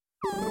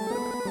Hi,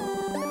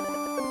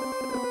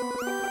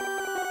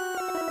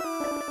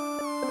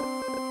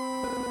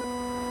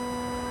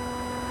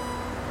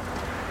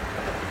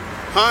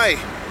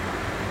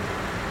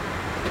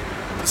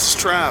 this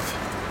is Trav.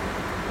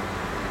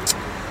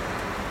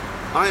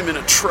 I am in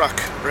a truck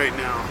right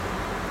now.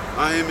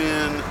 I am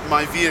in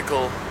my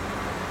vehicle,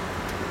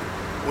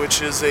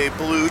 which is a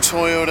blue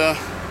Toyota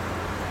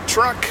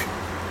truck,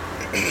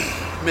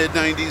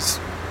 mid-90s.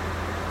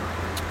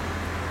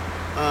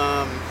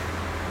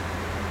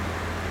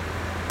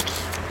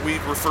 We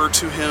refer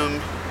to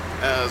him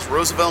as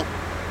Roosevelt,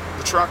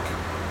 the truck.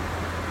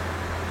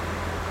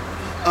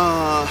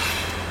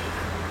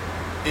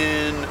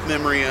 In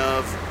memory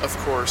of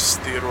course,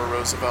 Theodore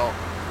Roosevelt,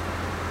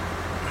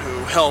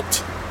 who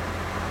helped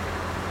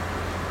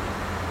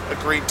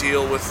a great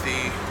deal with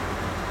the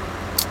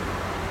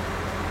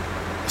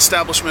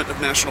establishment of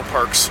national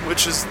parks,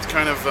 which is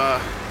kind of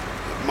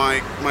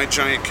my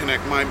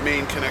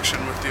main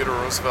connection with Theodore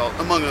Roosevelt,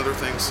 among other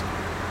things.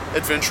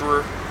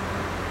 Adventurer,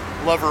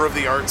 lover of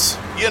the arts,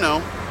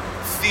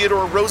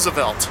 Theodore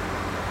Roosevelt.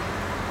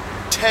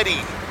 Teddy,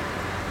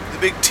 the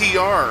big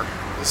TR,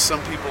 as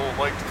some people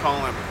like to call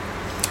him.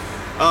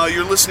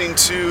 You're listening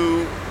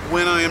to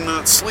When I Am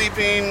Not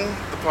Sleeping,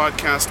 the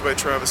podcast by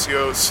Travis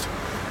Yost.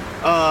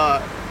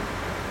 I'm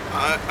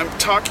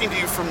talking to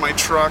you from my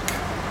truck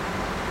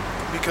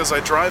because I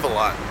drive a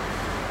lot.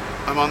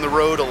 I'm on the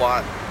road a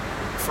lot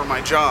for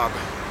my job,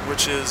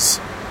 which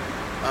is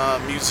a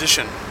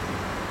musician.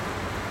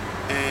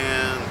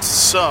 And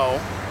so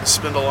I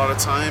spend a lot of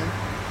time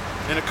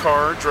in a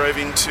car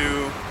driving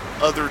to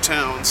other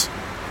towns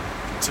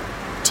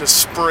to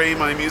spray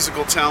my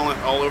musical talent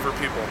all over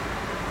people.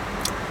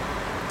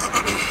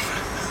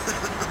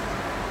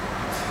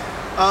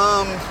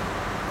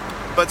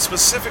 But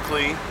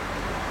specifically,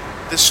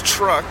 this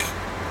truck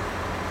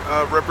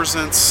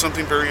represents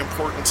something very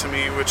important to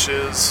me, which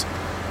is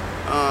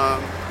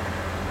I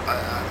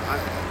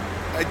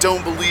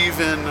don't believe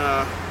in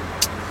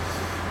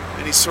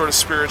any sort of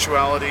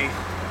spirituality,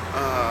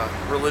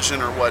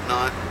 religion or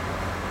whatnot.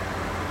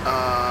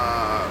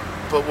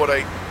 But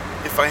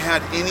if I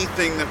had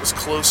anything that was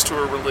close to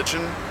a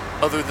religion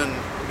other than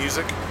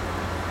music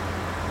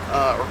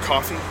or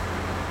coffee,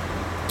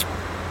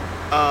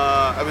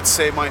 I would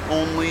say my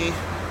only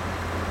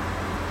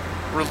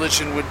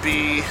religion would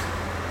be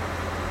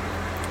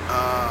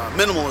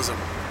minimalism.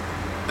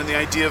 And the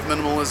idea of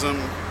minimalism,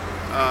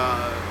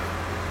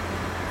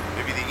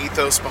 maybe the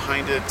ethos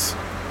behind it,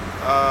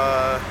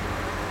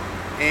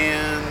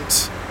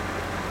 and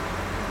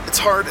it's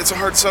a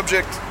hard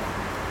subject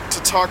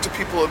to talk to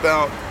people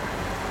about,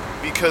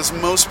 because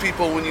most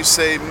people, when you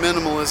say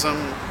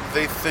minimalism,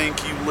 they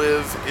think you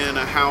live in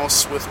a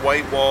house with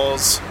white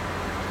walls,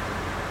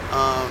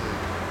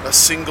 a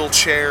single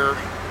chair,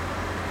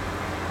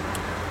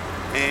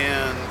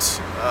 and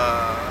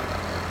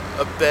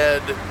a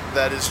bed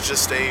that is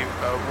just a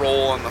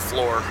roll on the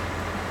floor.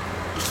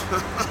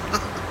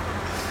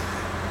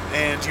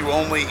 And you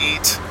only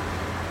eat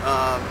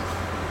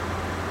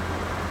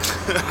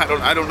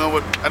I don't know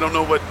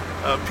what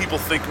people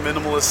think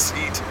minimalists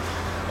eat.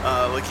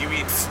 Like you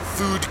eat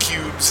food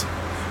cubes,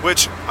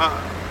 which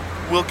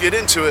we'll get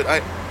into it.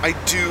 I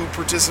do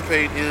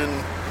participate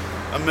in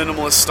a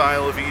minimalist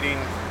style of eating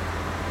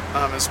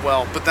as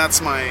well, but that's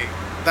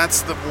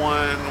the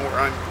one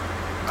where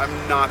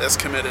I'm not as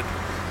committed,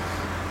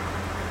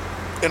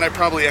 and I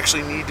probably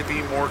actually need to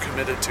be more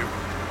committed to.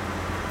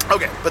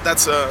 Okay, but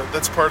that's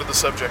part of the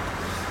subject.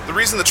 The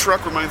reason the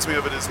truck reminds me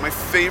of it is my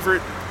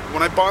favorite.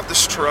 When I bought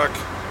this truck,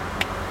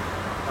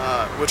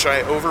 which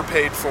I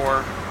overpaid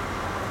for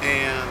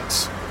and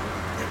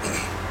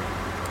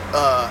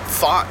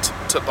fought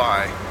to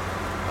buy,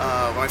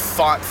 I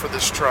fought for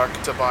this truck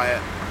to buy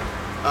it.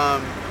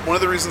 One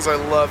of the reasons I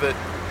love it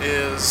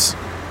is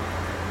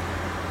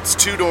it's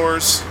 2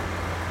 doors,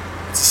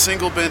 it's a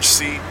single bench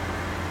seat,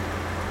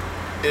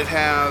 it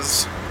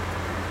has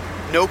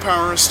no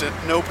power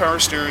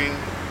steering,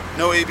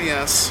 no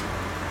ABS,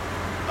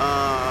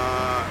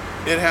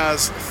 it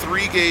has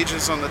 3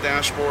 gauges on the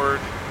dashboard,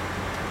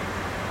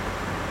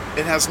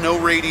 it has no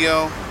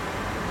radio,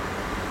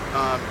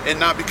 and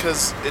not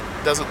because it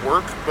doesn't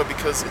work, but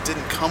because it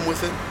didn't come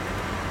with it.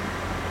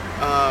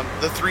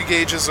 The 3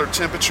 gauges are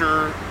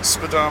temperature,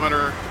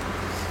 speedometer,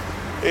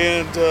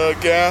 and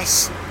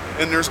gas,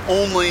 and there's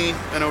only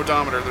an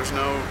odometer. There's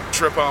no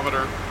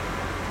tripometer.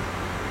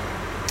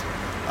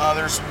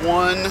 There's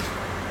one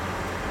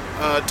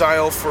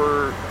dial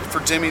for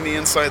dimming the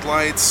inside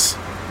lights.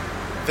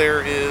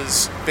 There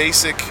is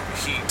basic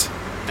heat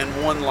and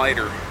 1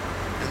 lighter,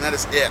 and that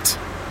is it.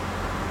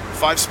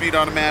 5-speed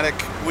automatic.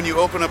 When you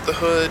open up the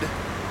hood,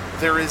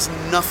 there is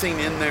nothing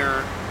in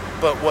there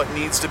but what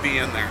needs to be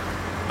in there.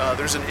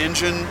 There's an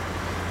engine,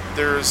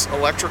 there's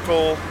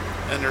electrical,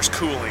 and there's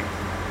cooling.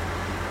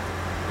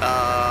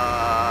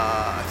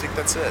 I think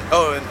that's it.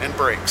 Oh, and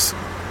brakes.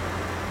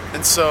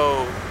 And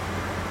so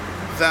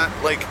that,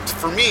 like,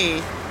 for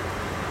me,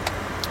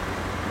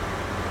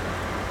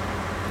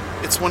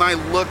 it's when I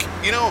look,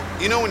 you know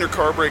when your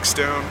car breaks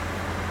down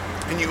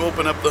and you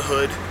open up the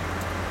hood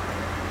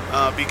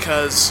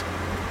because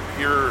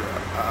you're,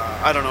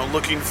 I don't know,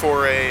 looking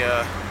for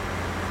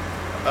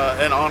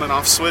an on and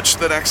off switch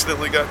that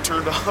accidentally got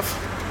turned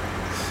off.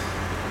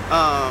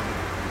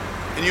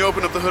 And you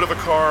open up the hood of a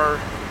car.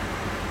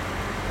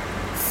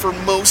 For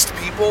most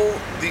people,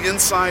 the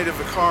inside of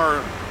a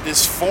car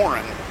is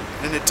foreign,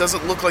 and it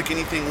doesn't look like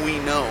anything we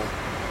know.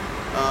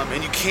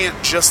 And you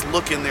can't just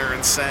look in there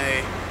and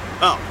say,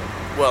 oh,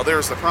 well,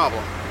 there's the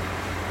problem.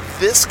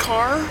 This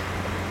car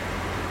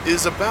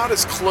is about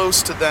as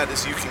close to that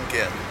as you can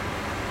get.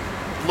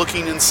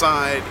 Looking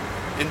inside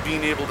and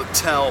being able to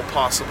tell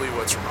possibly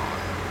what's wrong.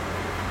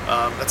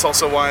 That's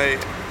also why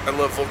I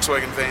love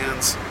Volkswagen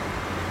vans.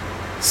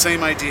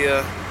 Same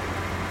idea.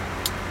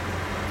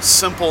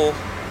 Simple.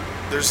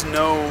 There's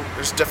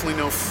definitely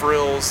no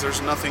frills.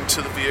 There's nothing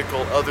to the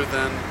vehicle other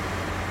than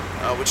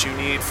what you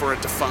need for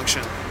it to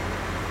function.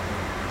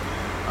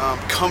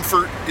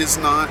 Comfort is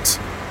not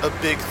a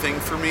big thing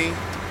for me,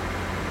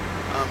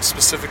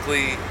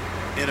 specifically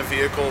in a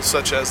vehicle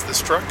such as this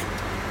truck.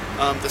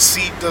 The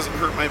seat doesn't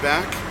hurt my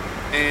back,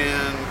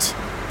 and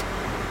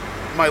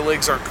my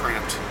legs aren't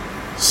cramped.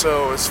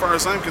 So as far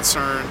as I'm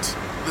concerned,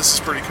 this is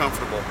pretty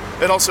comfortable.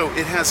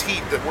 It has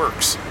heat that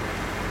works.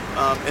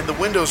 And the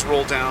windows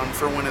roll down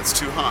for when it's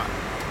too hot.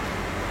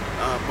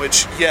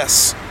 Which,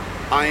 yes,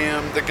 I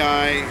am the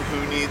guy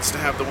who needs to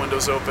have the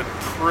windows open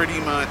pretty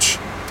much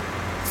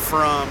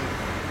from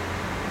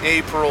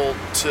April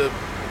to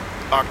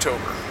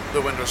October.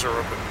 The windows are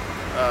open.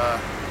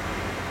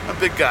 A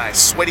big guy,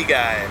 sweaty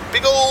guy,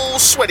 big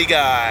old sweaty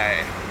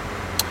guy.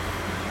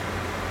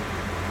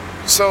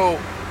 So,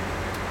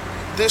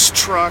 this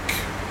truck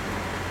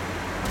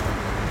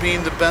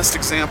being the best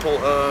example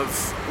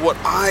of what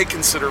I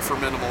consider for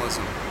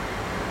minimalism.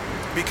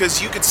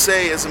 Because you could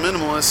say as a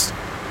minimalist,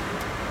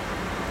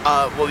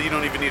 well, you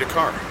don't even need a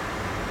car.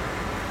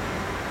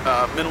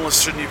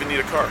 Minimalists shouldn't even need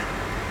a car.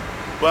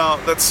 Well,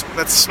 that's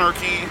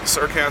snarky,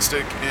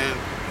 sarcastic,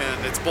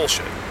 and it's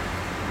bullshit.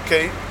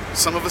 Okay?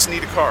 Some of us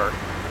need a car.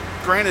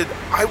 Granted,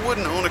 I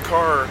wouldn't own a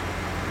car,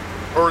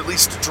 or at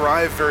least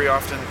drive very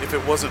often, if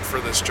it wasn't for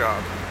this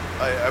job.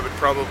 I would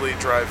probably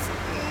drive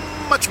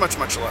much, much,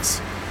 much less.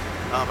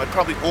 I'd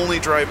probably only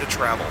drive to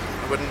travel.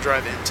 I wouldn't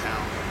drive in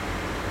town.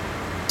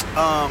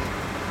 I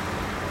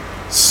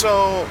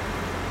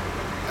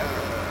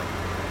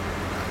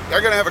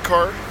gotta have a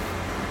car.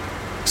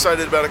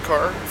 Excited about a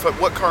car.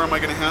 What car am I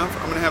gonna have?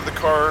 I'm gonna have the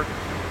car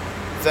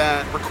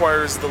that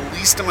requires the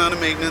least amount of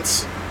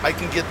maintenance, I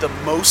can get the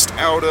most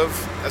out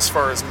of as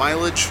far as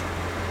mileage,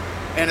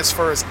 and as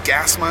far as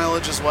gas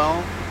mileage as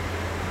well.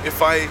 And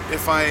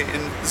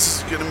this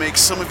is gonna make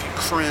some of you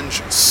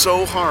cringe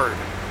so hard,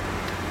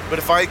 but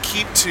if I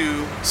keep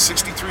to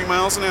 63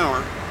 miles an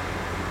hour,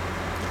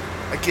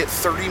 I get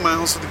 30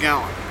 miles to the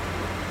gallon.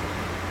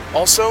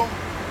 Also,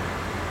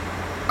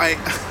 I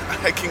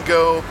can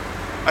go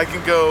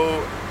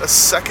a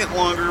second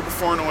longer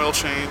before an oil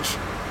change.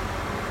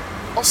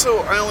 Also,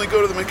 I only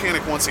go to the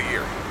mechanic once a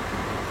year,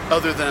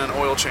 other than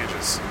oil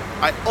changes.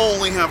 I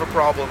only have a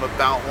problem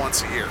about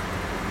once a year.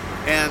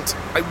 And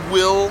I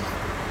will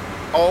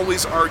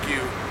always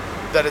argue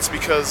that it's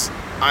because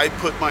I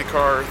put my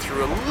car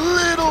through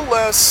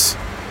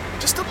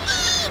just a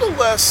little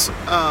less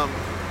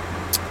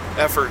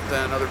effort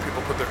than other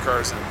people put their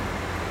cars in.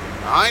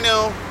 I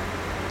know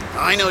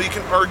you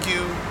can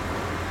argue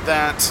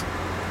that,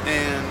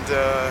 and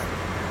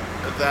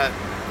that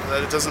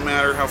it doesn't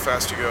matter how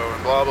fast you go,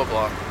 and blah, blah,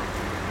 blah.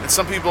 And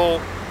some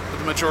people,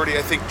 the majority,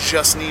 I think,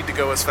 just need to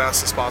go as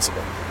fast as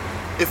possible.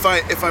 If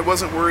I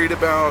wasn't worried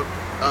about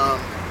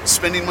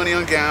spending money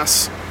on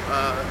gas,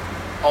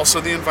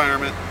 also the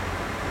environment,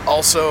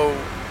 also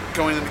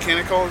going to the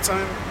mechanic all the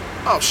time,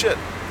 oh shit,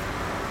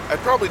 I'd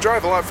probably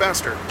drive a lot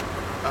faster.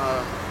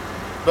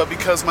 But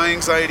because my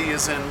anxiety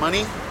is in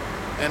money,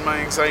 and my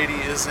anxiety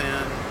is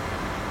in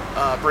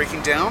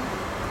breaking down,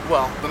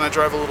 well, then I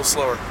drive a little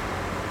slower.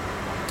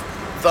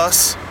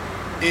 Thus,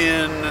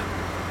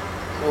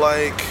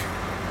 I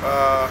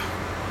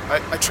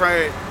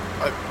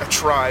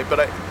try, but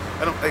I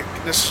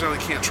necessarily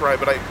can't try,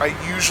 but I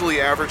usually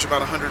average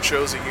about 100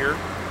 shows a year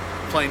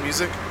playing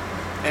music,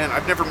 and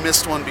I've never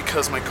missed one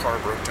because my car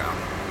broke down.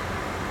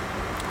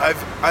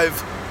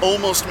 I've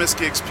almost missed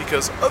gigs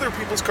because other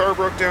people's car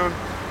broke down,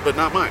 but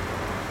not mine.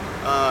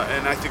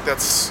 And I think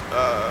that's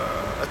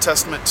a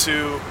testament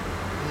to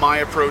my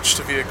approach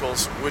to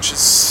vehicles, which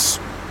is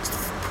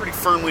pretty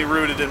firmly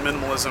rooted in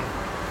minimalism.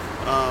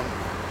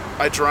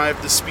 I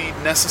drive the speed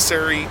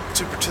necessary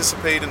to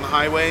participate in the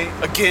highway.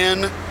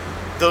 Again,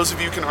 those of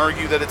you can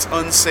argue that it's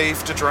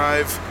unsafe to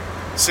drive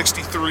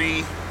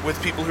 63 with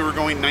people who are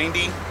going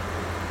 90.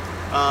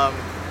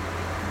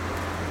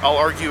 I'll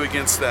argue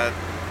against that,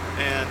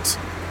 and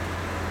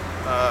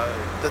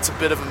that's a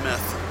bit of a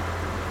myth.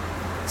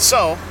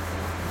 So,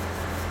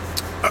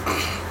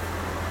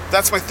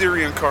 that's my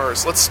theory on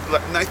cars.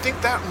 And I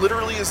think that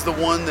literally is the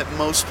one that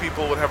most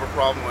people would have a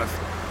problem with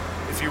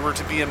if you were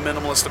to be a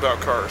minimalist about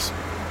cars.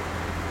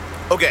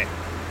 Okay,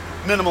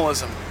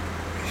 minimalism.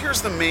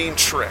 Here's the main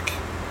trick.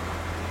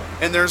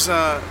 And there's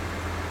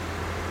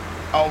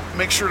I'll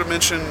make sure to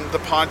mention the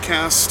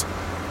podcast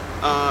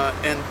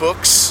and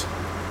books.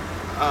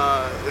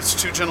 It's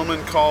two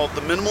gentlemen called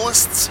The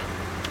Minimalists.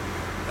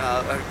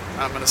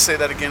 I'm going to say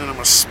that again and I'm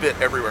going to spit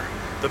everywhere.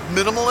 The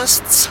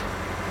Minimalists.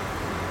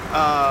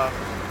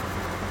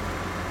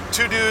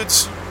 Two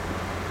dudes.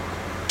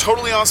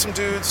 Totally awesome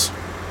dudes.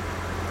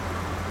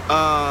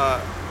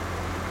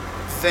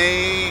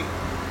 They,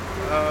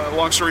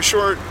 long story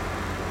short,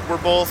 we're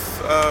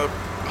both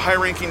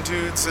high-ranking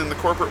dudes in the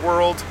corporate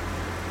world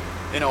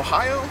in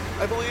Ohio,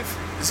 I believe.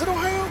 Is it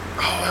Ohio? Oh,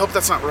 I hope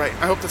that's not right.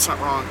 I hope that's not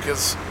wrong,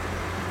 because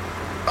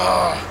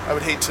I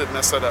would hate to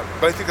mess that up.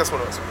 But I think that's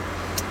what it was.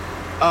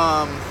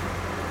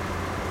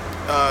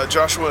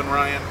 Joshua and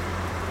Ryan,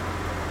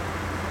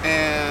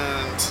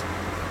 and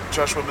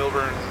Joshua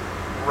Milburn,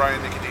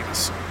 Ryan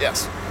Nicodemus.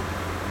 Yes.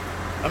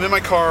 I'm in my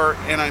car,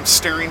 and I'm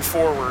staring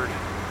forward,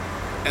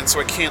 and so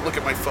I can't look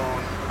at my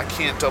phone. I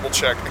can't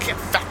double-check. I can't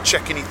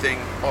fact-check anything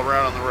while we're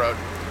out on the road.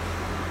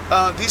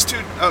 These two,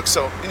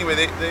 so anyway,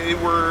 they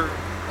were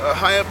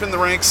high up in the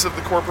ranks of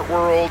the corporate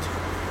world,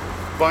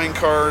 buying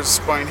cars,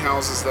 buying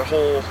houses, the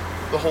whole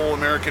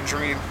American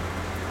dream.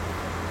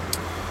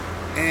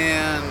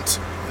 And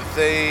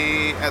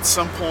they, at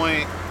some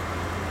point,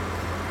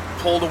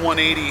 pulled a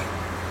 180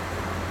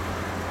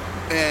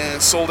 and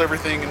sold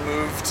everything and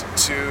moved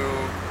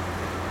to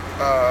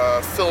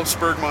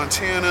Phillipsburg,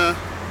 Montana,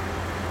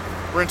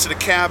 rented a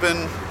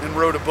cabin, and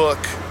wrote a book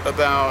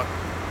about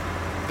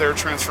their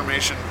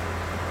transformation.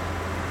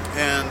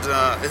 And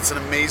it's an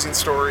amazing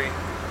story.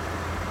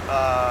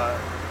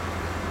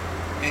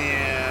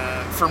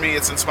 And for me,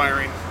 it's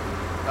inspiring.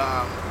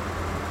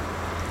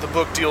 The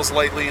book deals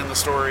lightly in the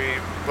story,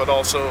 but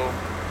also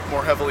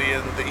more heavily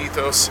in the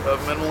ethos of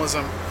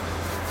minimalism.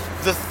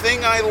 The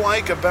thing I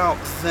like about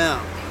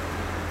them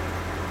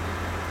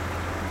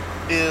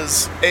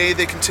is, A,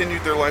 they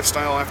continued their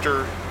lifestyle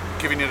after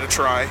giving it a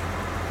try.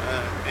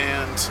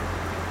 And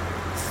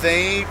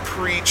they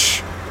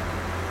preach,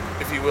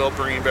 if you will,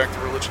 bringing back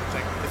the religion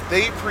thing. If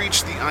they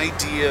preach the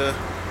idea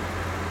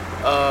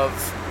of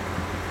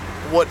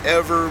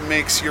whatever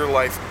makes your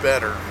life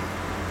better,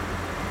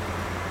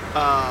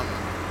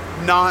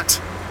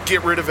 not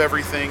get rid of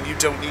everything, you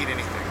don't need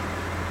anything.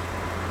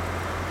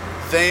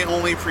 They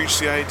only preach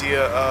the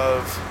idea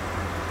of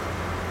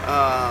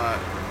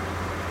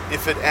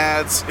if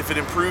it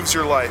improves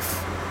your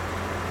life,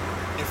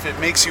 if it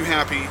makes you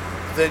happy,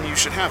 then you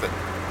should have it.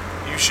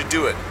 You should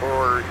do it,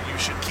 or you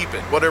should keep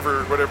it,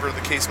 whatever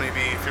the case may be.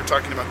 If you're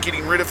talking about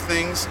getting rid of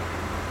things,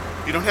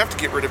 you don't have to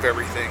get rid of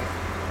everything.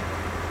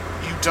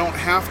 You don't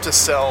have to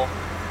sell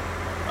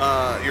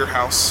your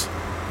house.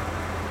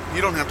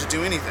 You don't have to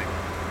do anything.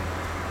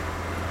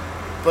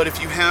 But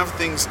if you have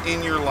things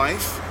in your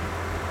life,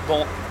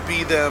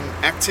 be them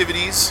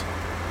activities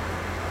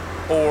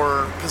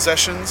or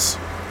possessions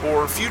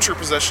or future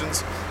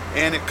possessions,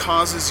 and it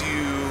causes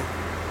you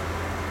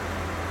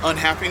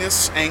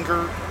unhappiness,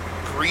 anger,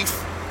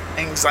 grief,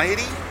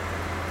 anxiety,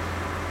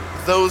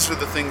 those are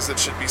the things that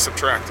should be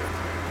subtracted.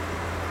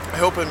 I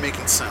hope I'm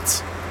making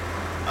sense.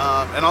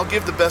 And I'll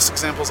give the best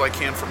examples I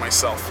can for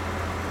myself.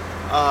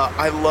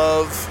 I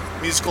love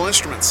musical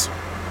instruments.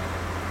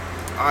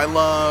 I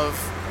love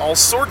all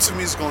sorts of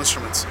musical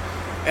instruments.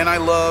 And I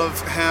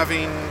love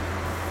having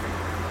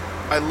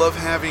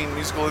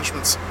musical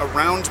instruments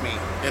around me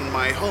in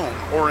my home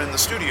or in the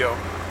studio,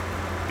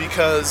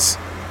 because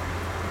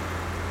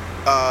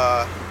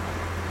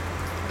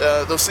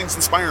those things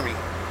inspire me.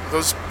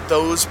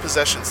 Those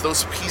possessions,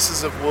 those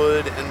pieces of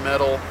wood and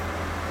metal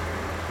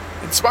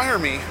inspire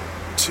me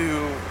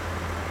to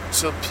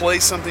play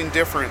something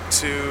different,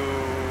 to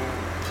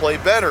play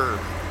better,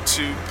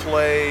 to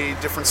play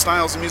different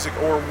styles of music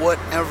or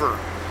whatever.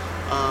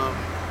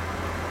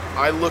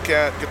 I look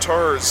at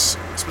guitars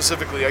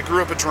specifically. I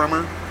grew up a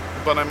drummer,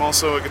 but I'm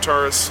also a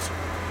guitarist,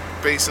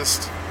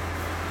 bassist,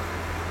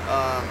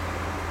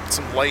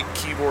 some light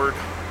keyboard.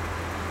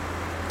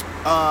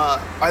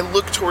 I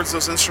look towards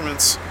those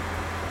instruments,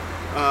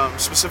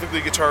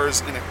 specifically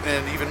guitars,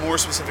 and even more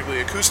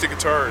specifically acoustic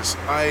guitars.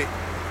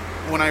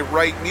 When I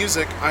write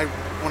music,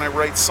 when I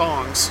write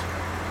songs,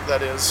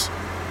 that is,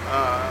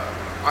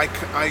 I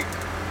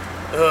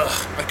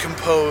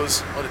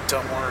compose. What a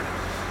dumb word.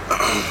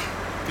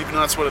 Even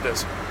though that's what it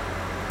is.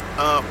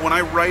 When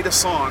I write a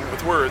song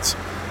with words,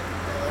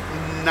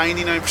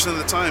 99% of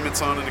the time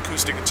it's on an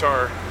acoustic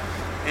guitar.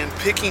 And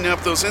picking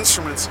up those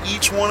instruments,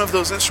 each one of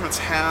those instruments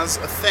has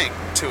a thing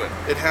to it.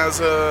 It has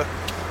a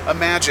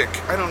magic.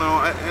 I don't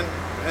know.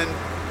 And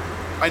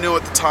I know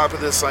at the top of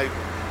this I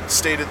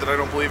stated that I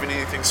don't believe in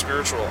anything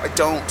spiritual. I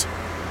don't.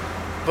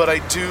 But I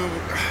do.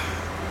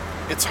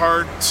 It's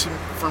hard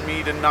for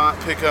me to not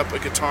pick up a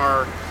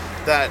guitar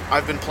that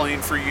I've been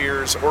playing for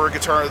years, or a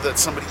guitar that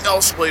somebody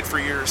else played for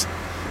years,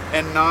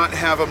 and not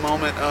have a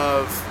moment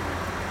of,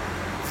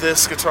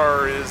 this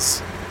guitar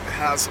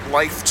has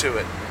life to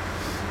it.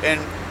 And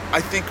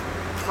I think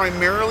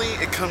primarily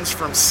it comes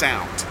from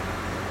sound.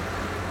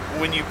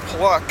 When you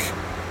pluck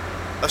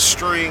a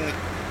string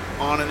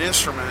on an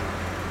instrument,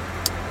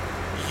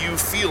 you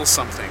feel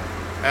something,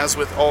 as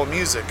with all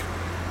music.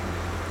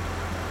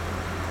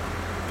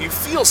 you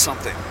feel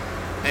something,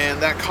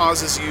 and that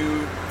causes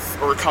you,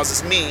 or it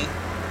causes me.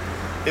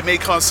 It may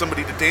cause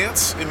somebody to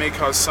dance, it may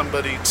cause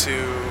somebody to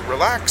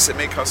relax, it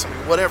may cause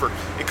somebody, whatever.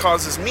 It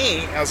causes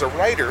me, as a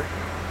writer,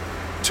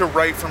 to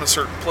write from a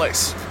certain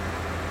place.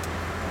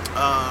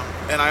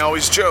 And I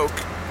always joke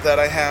that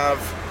I have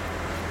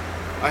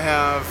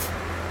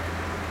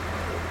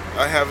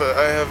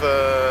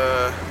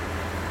a,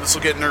 this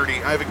will get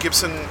nerdy, I have a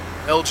Gibson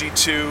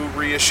LG2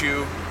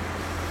 reissue,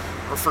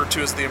 referred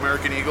to as the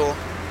American Eagle.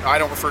 I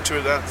don't refer to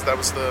it as that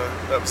was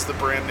the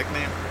brand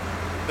nickname.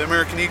 The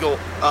American Eagle,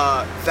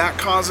 that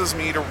causes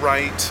me to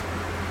write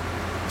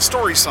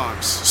story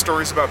songs,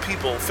 stories about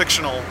people,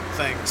 fictional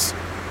things,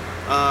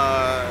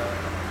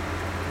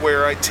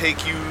 where I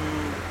take you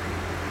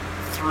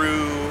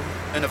through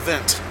an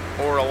event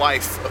or a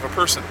life of a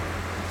person.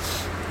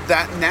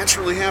 That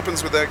naturally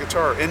happens with that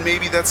guitar, and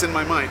maybe that's in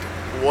my mind.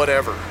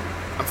 Whatever.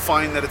 I'm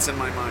fine that it's in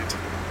my mind.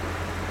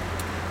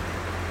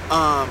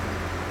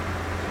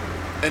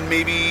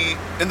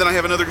 And then I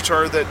have another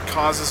guitar that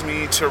causes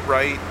me to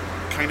write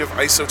kind of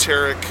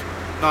esoteric,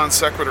 non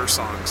sequitur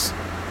songs.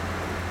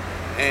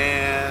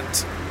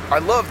 And I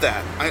love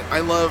that.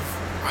 I love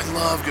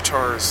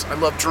guitars. I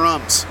love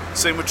drums.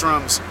 Same with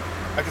drums.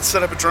 I can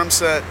set up a drum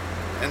set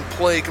and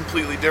play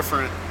completely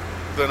different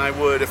than I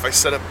would if I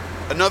set up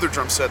another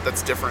drum set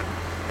that's different,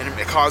 and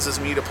it causes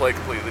me to play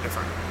completely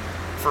different.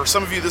 For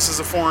some of you, this is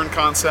a foreign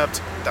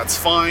concept. That's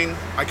fine.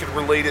 I could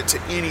relate it to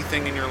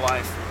anything in your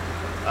life.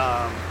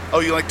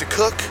 You like to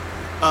cook?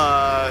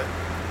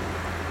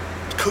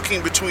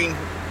 Cooking between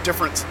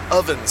different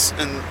ovens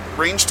and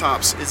range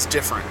tops is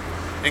different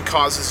and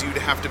causes you to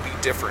have to be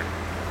different.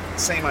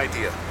 Same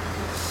idea.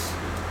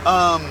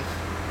 I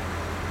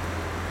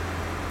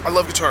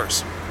love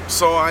guitars,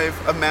 so I've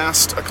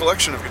amassed a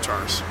collection of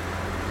guitars.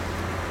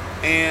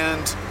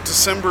 And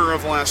December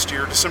of last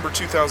year, December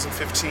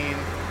 2015,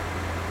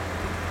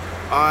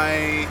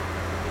 I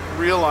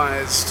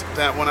realized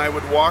that when I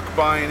would walk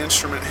by an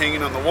instrument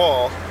hanging on the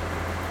wall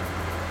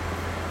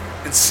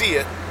and see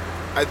it,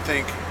 I'd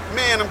think,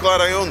 man, I'm glad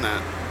I own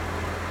that.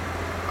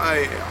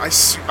 I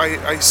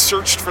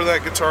searched for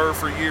that guitar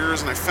for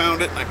years, and I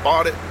found it, and I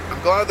bought it. I'm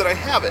glad that I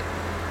have it.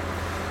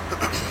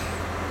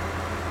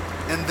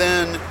 And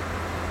then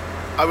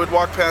I would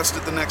walk past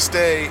it the next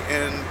day,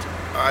 and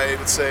I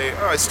would say,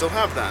 oh, I still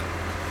have that.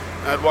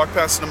 And I'd walk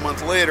past it a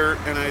month later,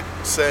 and I'd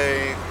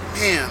say,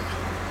 man,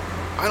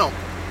 I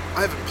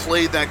haven't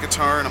played that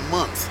guitar in a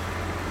month.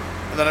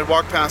 And then I'd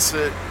walk past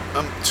it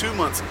 2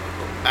 months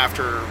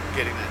after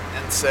getting it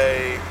and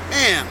say,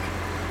 man,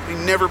 I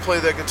never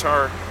played that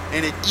guitar,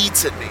 and it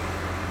eats at me.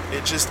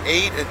 It just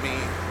ate at me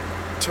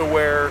to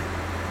where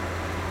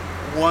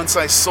once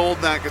I sold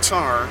that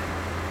guitar,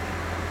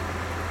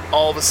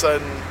 all of a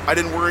sudden I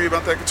didn't worry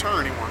about that guitar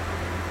anymore.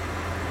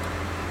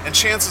 And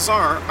chances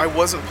are I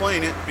wasn't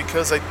playing it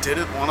because I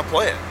didn't want to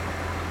play it.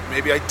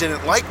 Maybe I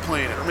didn't like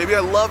playing it, or maybe I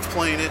loved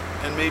playing it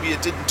and maybe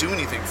it didn't do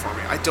anything for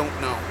me. I don't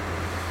know.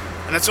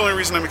 And that's the only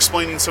reason I'm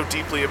explaining so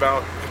deeply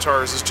about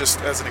guitars, is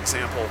just as an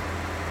example.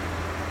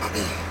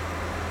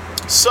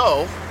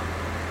 So,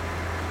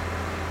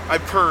 I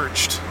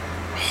purged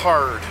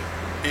hard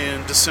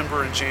in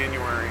December and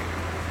January.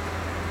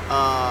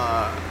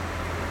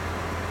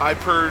 I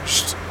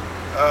purged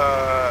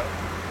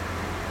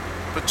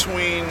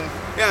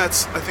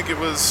I think it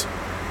was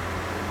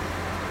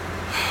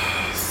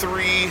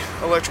 3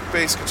 electric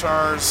bass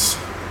guitars,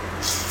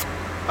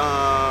 4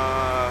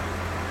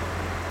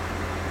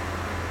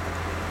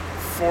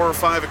 or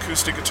 5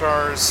 acoustic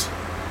guitars,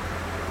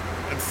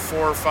 and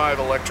 4 or 5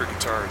 electric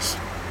guitars,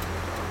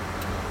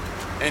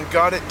 and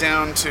got it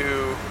down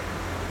to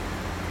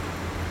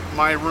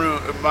my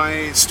room,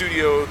 my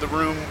studio, the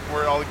room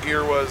where all the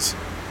gear was,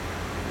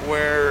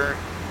 where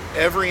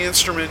every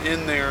instrument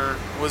in there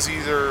was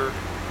either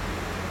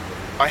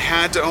I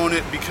had to own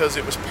it because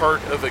it was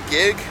part of a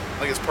gig,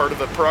 like it's part of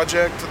a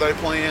project that I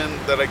play in,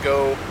 that I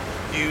go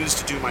use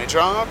to do my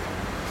job,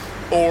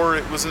 or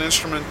it was an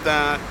instrument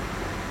that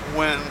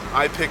when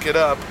I pick it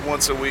up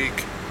once a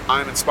week,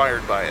 I'm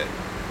inspired by it,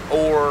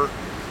 or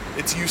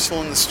it's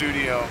useful in the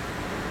studio.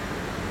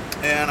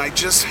 And I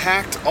just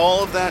hacked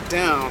all of that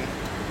down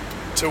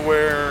to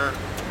where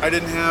I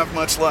didn't have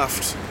much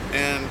left.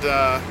 And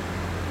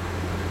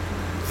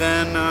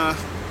then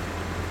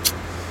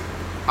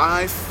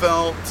I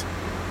felt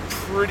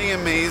pretty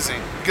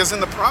amazing, because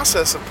in the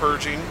process of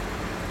purging,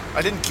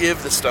 I didn't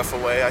give the stuff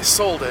away, I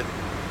sold it.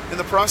 In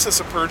the process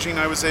of purging,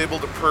 I was able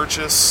to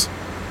purchase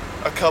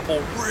a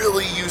couple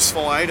really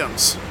useful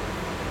items.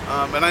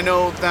 And I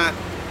know that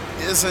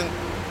isn't,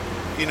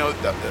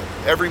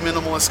 every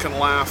minimalist can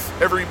laugh.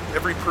 Every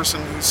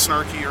person who's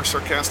snarky or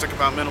sarcastic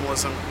about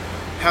minimalism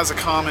has a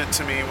comment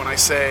to me when I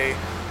say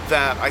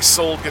that I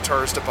sold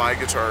guitars to buy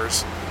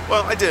guitars.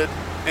 Well, I did,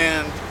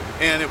 and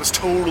it was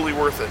totally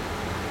worth it.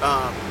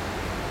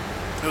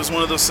 It was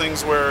one of those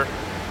things where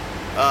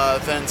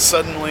then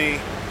suddenly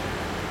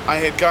I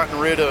had gotten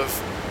rid of,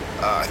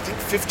 I think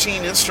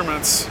 15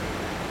 instruments.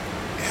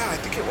 Yeah, I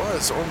think it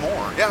was, or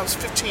more. Yeah, it was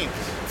 15.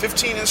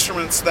 15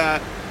 instruments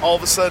that all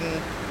of a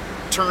sudden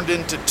turned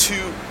into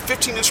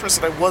 15 instruments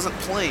that I wasn't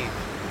playing,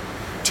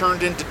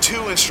 turned into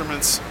 2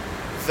 instruments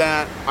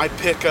that I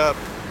pick up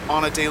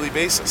on a daily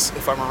basis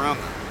if I'm around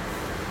them.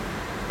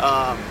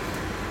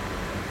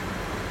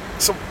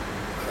 So,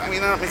 I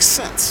mean, that makes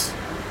sense.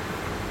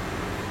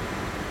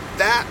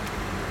 That,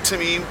 to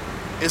me,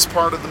 is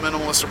part of the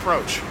minimalist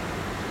approach.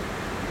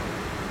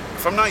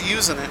 If I'm not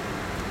using it,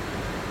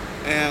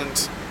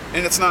 and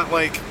it's not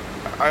like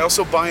I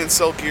also buy and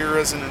sell gear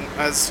as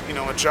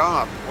a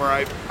job where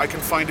I can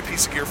find a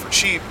piece of gear for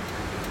cheap.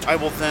 I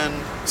will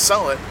then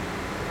sell it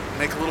and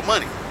make a little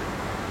money.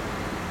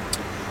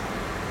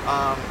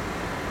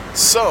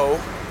 So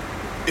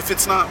if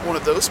it's not one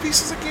of those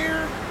pieces of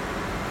gear,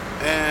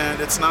 and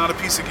it's not a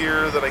piece of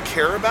gear that I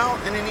care about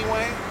in any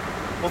way,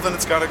 well, then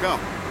it's got to go.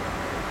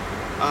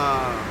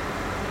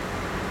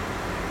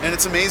 And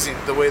it's amazing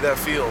the way that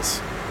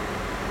feels.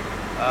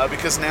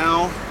 Because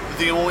now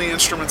the only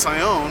instruments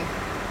I own,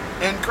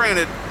 and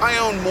granted, I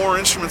own more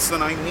instruments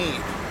than I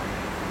need,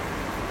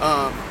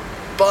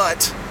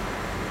 but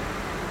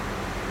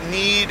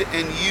need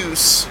and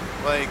use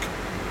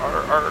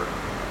are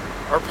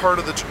part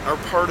of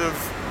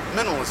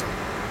minimalism.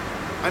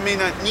 I may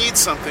not need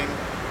something,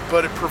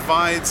 but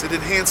it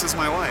enhances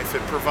my life.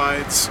 It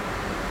provides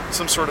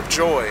some sort of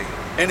joy,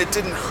 and it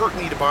didn't hurt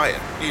me to buy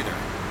it either.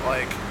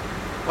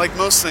 Like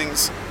most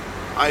things,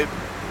 I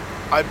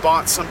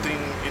bought something.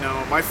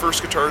 My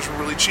first guitars were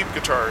really cheap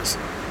guitars,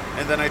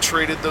 and then I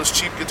traded those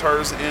cheap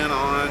guitars in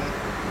on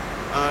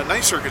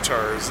nicer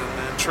guitars, and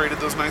then traded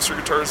those nicer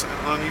guitars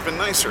on even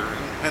nicer,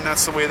 and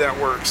that's the way that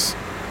works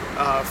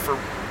for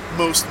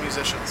most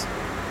musicians.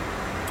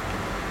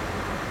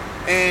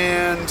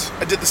 And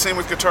I did the same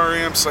with guitar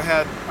amps. I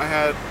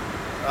had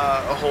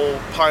a whole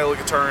pile of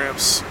guitar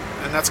amps,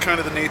 and that's kind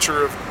of the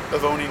nature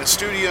of owning a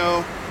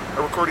studio,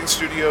 a recording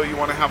studio. You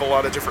want to have a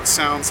lot of different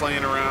sounds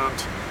laying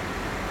around.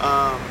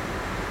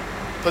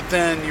 But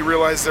then you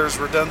realize there's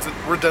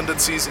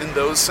redundancies in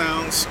those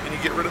sounds, and you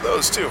get rid of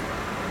those too.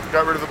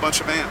 Got rid of a bunch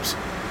of amps.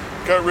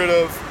 Got rid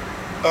of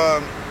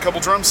a couple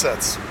drum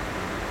sets.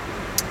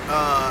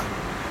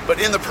 But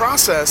in the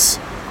process,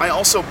 I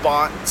also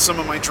bought some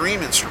of my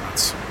dream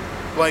instruments.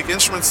 Like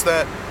instruments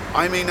that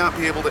I may not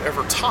be able to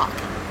ever top,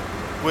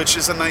 which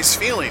is a nice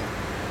feeling.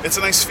 It's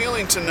a nice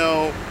feeling to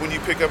know when you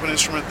pick up an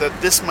instrument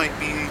that this might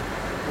be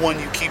one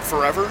you keep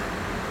forever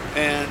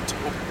and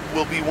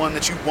will be one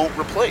that you won't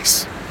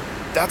replace.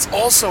 That's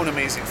also an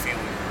amazing feeling.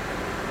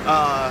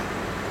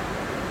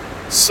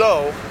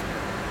 So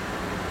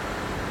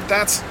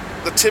that's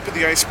the tip of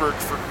the iceberg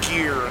for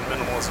gear and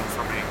minimalism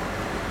for me.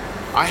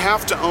 I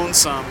have to own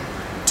some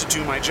to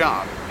do my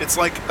job. It's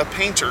like a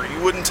painter.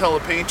 You wouldn't tell a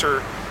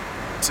painter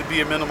to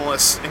be a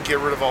minimalist and get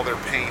rid of all their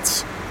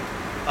paints.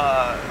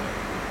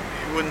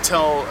 You wouldn't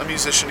tell a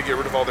musician to get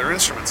rid of all their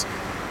instruments.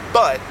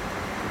 But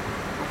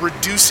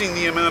reducing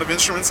the amount of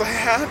instruments I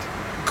had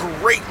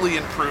greatly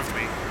improved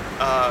me.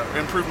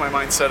 Improved my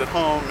mindset at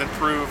home,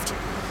 improved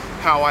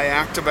how I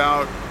act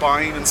about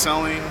buying and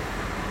selling.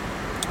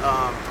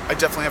 I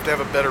definitely have to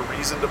have a better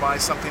reason to buy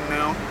something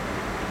now.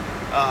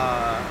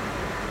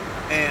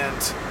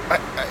 And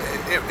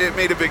it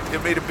made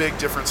a big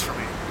difference for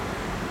me.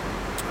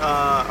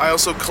 I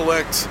also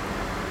collect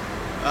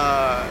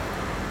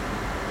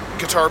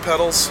guitar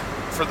pedals.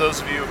 For those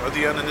of you,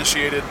 the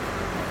uninitiated,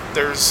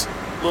 there's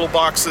little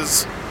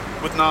boxes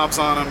with knobs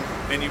on them,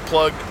 and you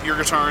plug your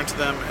guitar into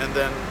them, and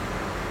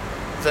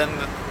then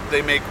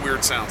they make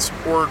weird sounds,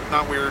 or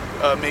not weird,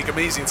 make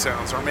amazing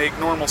sounds, or make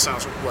normal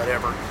sounds, or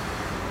whatever.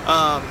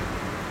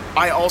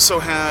 I also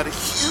had a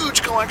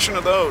huge collection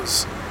of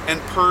those, and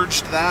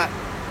purged that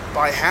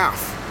by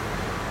half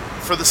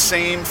for the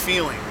same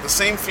feeling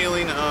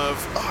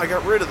of, oh, I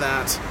got rid of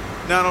that,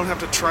 now I don't have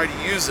to try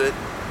to use it,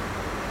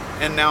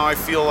 and now I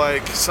feel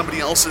like somebody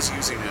else is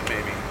using it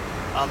maybe.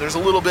 There's a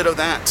little bit of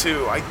that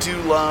too. I do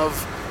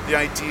love the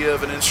idea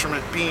of an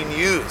instrument being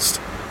used,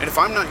 and if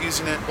I'm not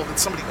using it, well, then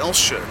somebody else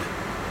should.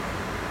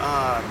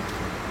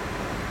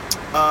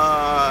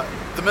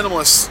 The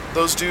minimalists,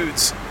 those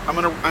dudes, I'm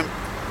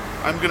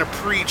gonna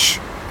preach,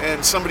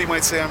 and somebody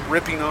might say I'm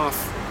ripping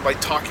off by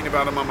talking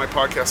about them on my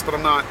podcast, but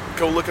I'm not.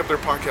 Go look up their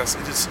podcast.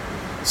 It is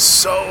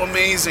so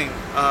amazing.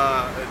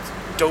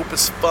 Dope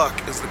as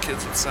fuck, as the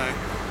kids would say.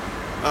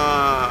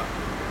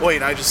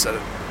 Wait, I just said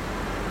it.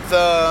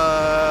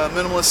 The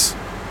minimalists,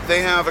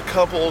 they have a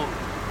couple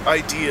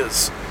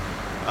ideas.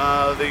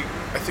 I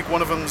think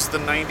one of them's the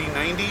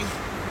 90-90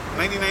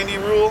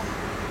 rule.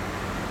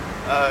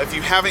 If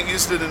you haven't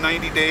used it in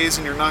 90 days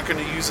and you're not going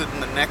to use it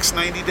in the next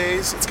 90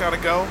 days, it's got to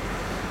go.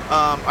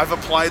 I've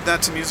applied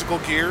that to musical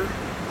gear.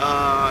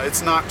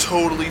 It's not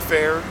totally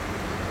fair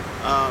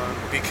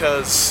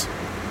because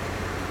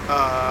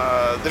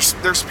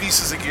there's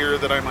pieces of gear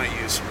that I might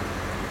use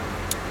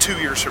 2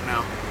 years from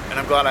now, and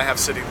I'm glad I have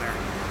sitting there.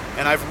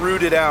 And I've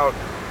rooted out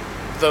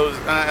those.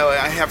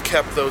 I have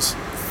kept those,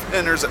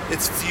 and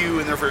it's few,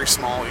 and they're very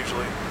small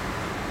usually.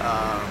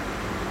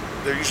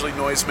 They're usually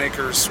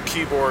noisemakers,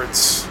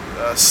 keyboards,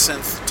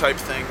 synth type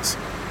things.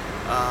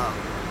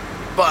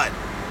 But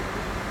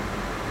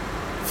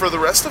for the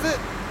rest of it,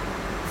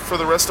 for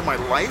the rest of my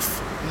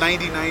life,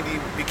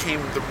 90-90 became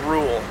the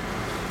rule.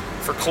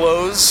 For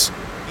clothes,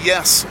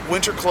 yes,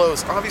 winter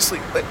clothes.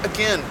 Obviously,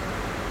 again,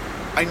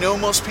 I know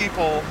most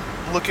people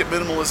look at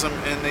minimalism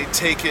and they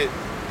take it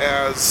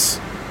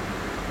as,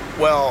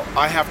 well,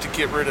 I have to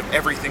get rid of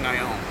everything I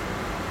own.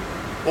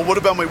 Well, what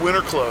about my winter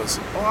clothes?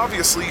 Well,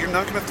 obviously, you're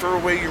not going to throw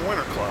away your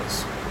winter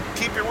clothes.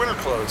 Keep your winter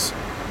clothes.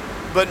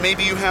 But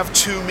maybe you have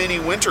too many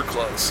winter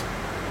clothes.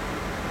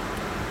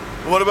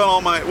 What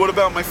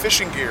about my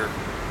fishing gear?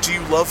 Do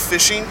you love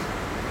fishing?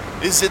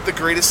 Is it the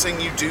greatest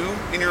thing you do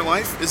in your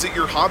life? Is it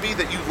your hobby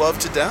that you love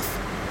to death?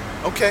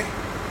 Okay.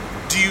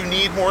 Do you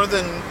need more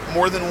than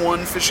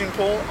one fishing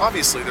pole?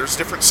 Obviously, there's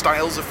different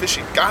styles of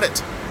fishing. Got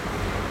it.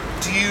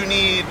 Do you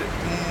need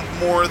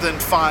more than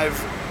 5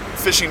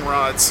 fishing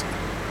rods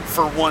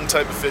for one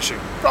type of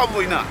fishing?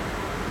 Probably not.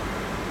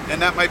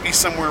 And that might be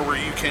somewhere where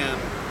you can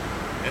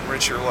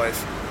enrich your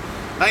life.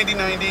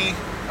 90-90,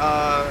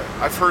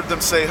 I've heard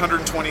them say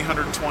 120.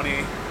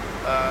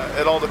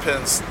 It all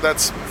depends.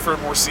 That's for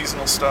more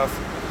seasonal stuff.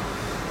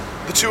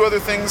 The 2 other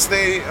things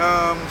they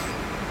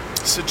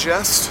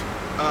suggest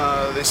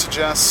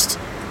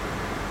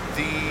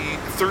the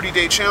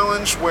 30-day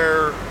challenge,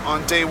 where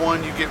on day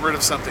 1 you get rid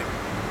of something.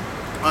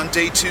 On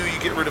day 2 you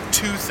get rid of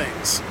 2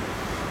 things.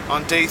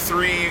 On day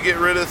 3 you get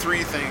rid of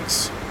 3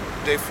 things.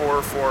 Day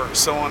 4,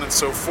 so on and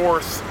so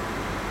forth.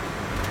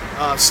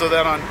 So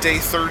that on day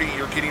 30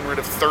 you're getting rid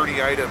of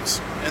 30 items.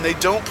 And they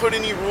don't put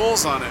any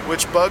rules on it,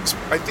 which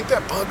I think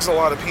that bugs a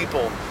lot of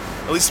people,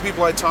 at least the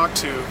people I talk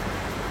to.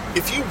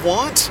 If you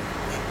want,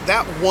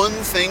 that one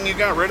thing you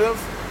got rid of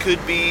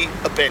could be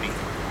a penny,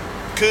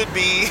 could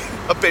be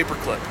a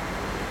paperclip,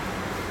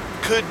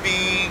 could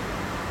be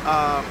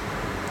a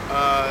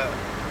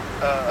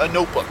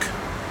notebook,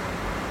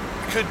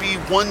 could be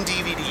one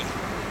DVD,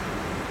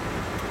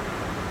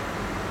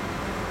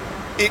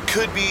 it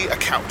could be a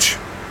couch.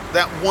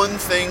 That one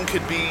thing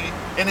could be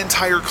an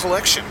entire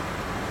collection.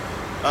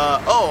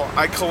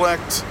 I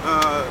collect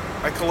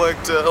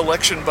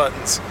election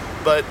buttons,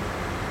 but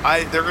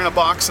they're in a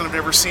box and I've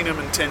never seen them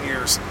in 10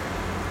 years.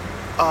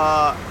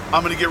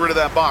 I'm going to get rid of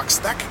that box.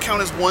 That could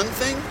count as one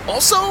thing.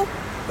 Also,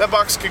 that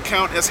box could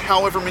count as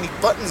however many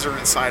buttons are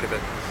inside of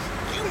it.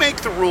 You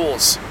make the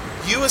rules.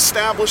 You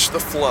establish the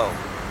flow.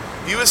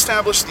 You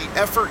establish the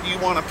effort you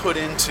want to put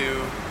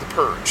into the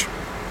purge.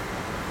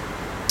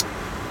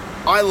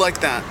 I like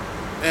that.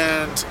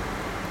 And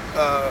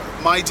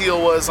my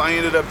deal was I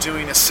ended up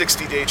doing a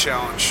 60-day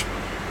challenge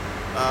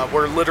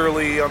where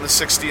literally on the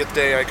 60th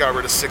day I got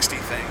rid of 60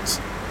 things.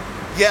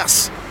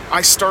 Yes,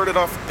 I started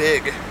off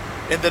big,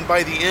 and then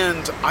by the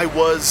end I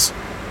was,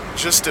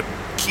 just to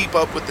keep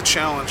up with the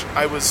challenge,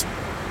 I was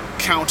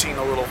counting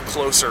a little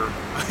closer.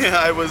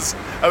 I was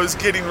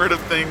getting rid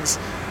of things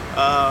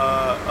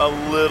a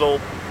little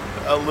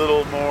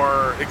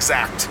more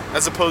exact,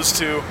 as opposed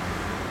to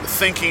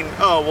thinking,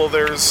 oh well,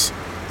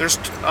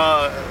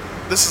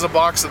 this is a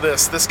box of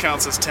this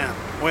counts as 10,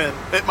 when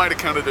it might have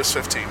counted as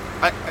 15.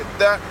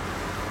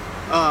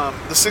 The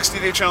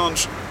 60-day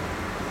challenge,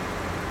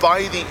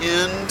 by the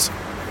end,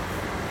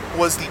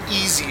 was the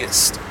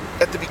easiest.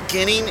 At the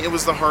beginning, it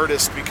was the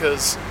hardest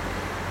because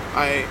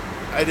I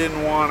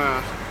didn't want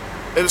to.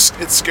 It's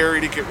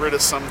scary to get rid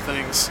of some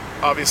things.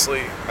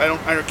 Obviously,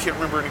 I can't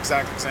remember an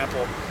exact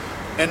example,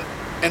 and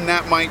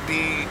that might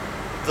be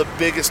the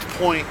biggest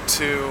point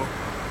to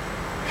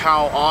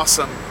how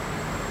awesome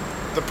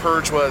the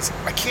purge was.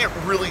 I can't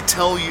really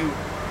tell you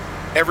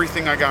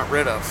everything I got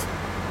rid of,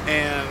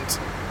 and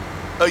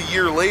a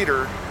year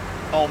later,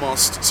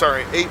 almost,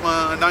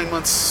 9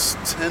 months,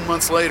 10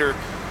 months later,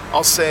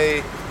 I'll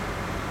say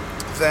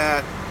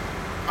that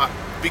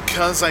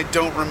because I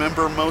don't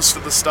remember most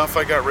of the stuff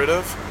I got rid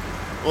of,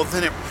 well,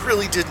 then it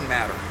really didn't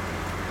matter.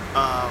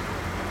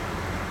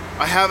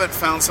 I haven't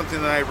found something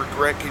that I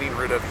regret getting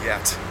rid of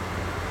yet,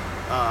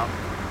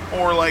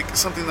 or like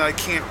something that I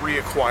can't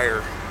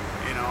reacquire.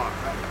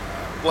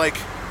 Like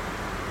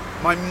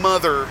my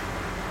mother,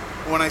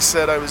 when I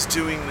said I was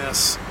doing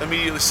this,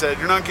 immediately said,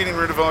 "You're not getting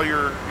rid of all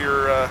your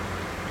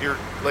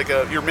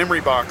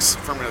memory box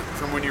from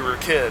when you were a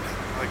kid."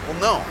 I'm like, well,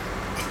 no.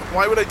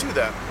 Why would I do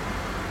that?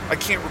 I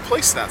can't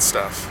replace that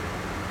stuff.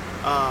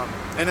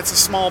 And it's a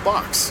small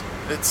box.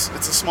 It's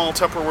a small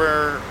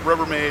Tupperware,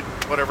 Rubbermaid,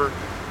 whatever,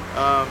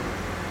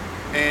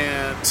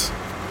 and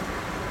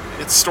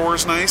it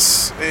stores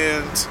nice.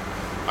 And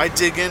I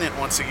dig in it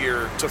once a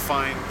year to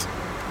find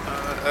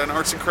an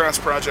arts and crafts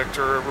project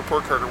or a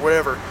report card or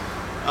whatever.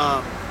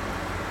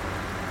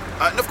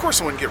 And of course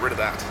I wouldn't get rid of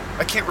that.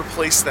 I can't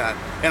replace that,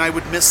 and I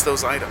would miss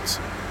those items.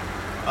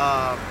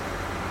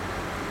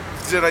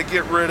 Did I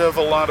get rid of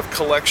a lot of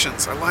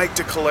collections? I like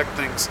to collect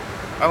things.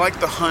 I like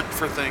the hunt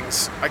for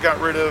things. I got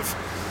rid of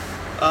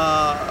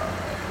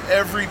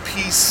every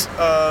piece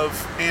of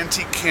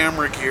antique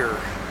camera gear.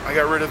 I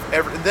got rid of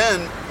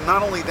then,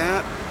 not only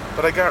that,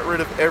 but I got rid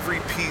of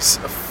every piece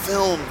of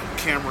film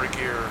camera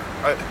gear.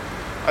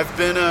 I've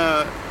been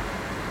a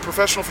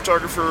professional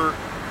photographer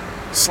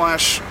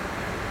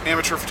 /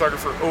 amateur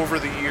photographer over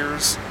the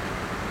years.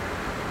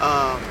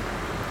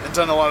 And I've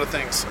done a lot of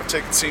things. I've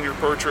taken senior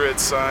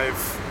portraits. I've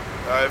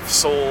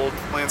sold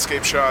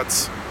landscape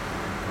shots,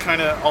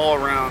 kind of all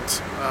around.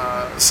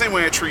 The same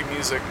way I treat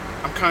music.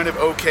 I'm kind of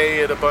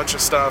okay at a bunch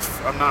of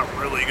stuff. I'm not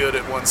really good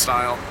at one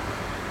style.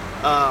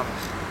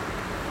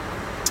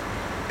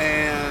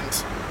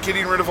 And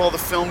getting rid of all the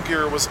film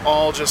gear was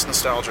all just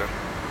nostalgia.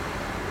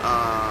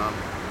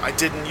 I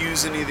didn't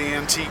use any of the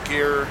antique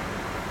gear.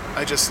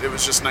 It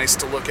was just nice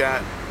to look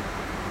at,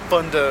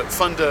 fun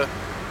to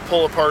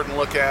pull apart and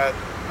look at,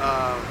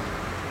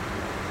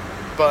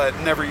 but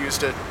never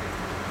used it.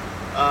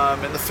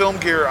 And the film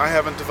gear, I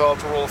haven't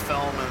developed a roll of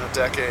film in a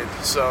decade,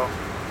 so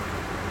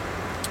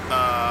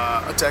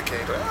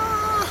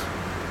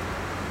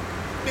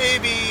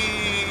maybe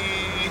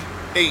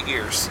 8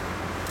 years.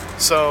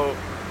 So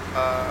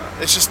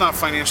it's just not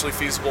financially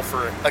feasible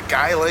for a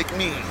guy like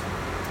me,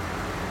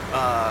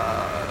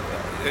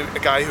 a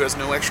guy who has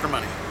no extra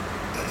money.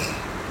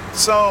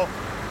 So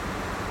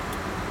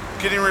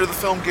getting rid of the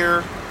film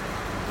gear,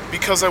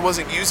 because I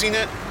wasn't using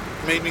it,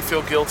 made me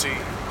feel guilty.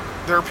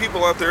 There are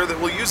people out there that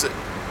will use it.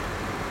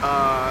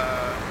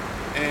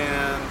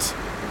 And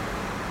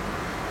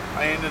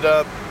I ended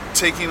up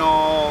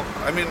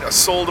I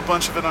sold a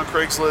bunch of it on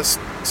Craigslist,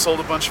 sold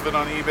a bunch of it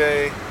on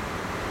eBay,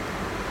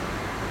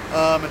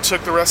 and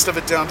took the rest of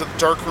it down to the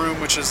Dark Room,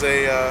 which is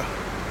a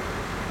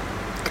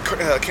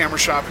camera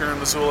shop here in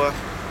Missoula,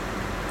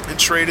 and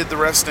traded the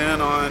rest in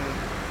on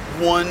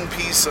one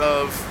piece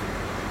of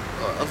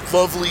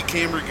lovely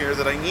camera gear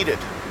that I needed.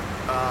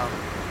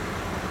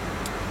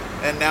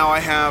 And now I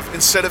have,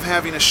 instead of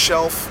having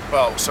shelves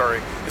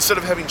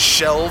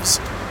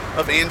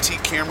of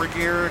antique camera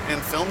gear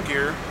and film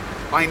gear,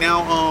 I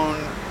now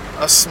own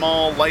a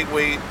small,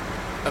 lightweight,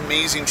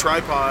 amazing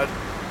tripod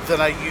that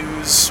I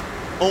use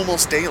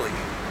almost daily.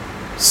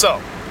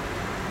 So,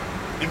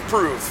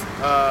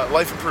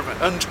 life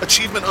improvement,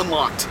 achievement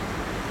unlocked.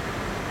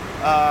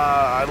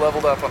 I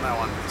leveled up on that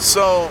one.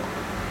 So,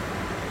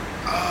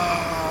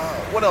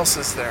 what else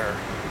is there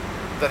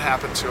that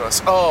happened to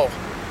us? Oh,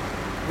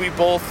 we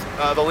both,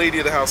 the lady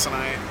of the house and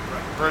I,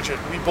 Bridget,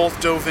 we both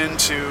dove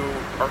into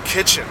our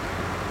kitchen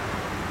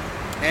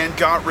and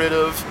got rid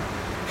of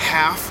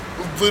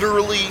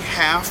literally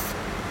half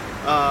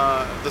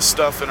the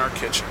stuff in our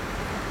kitchen.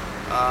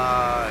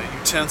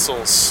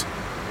 Utensils,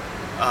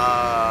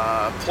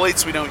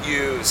 plates we don't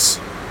use,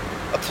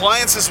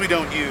 appliances we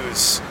don't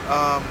use.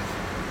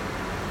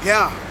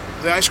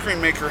 The ice cream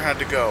maker had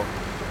to go.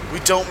 We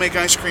don't make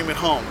ice cream at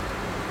home,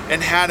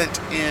 and hadn't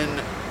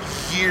in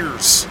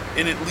years,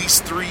 in at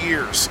least 3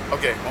 years.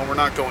 Okay, well, we're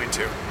not going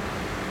to.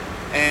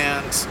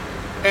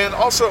 And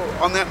also,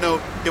 on that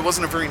note, it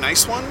wasn't a very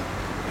nice one.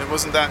 It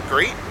wasn't that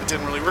great. It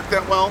didn't really work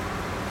that well.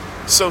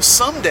 So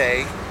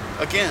someday,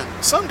 we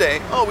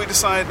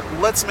decide,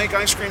 let's make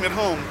ice cream at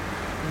home.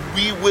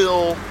 We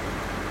will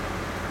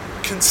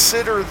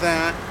consider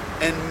that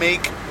and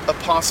make a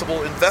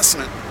possible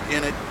investment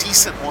in a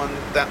decent one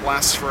that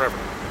lasts forever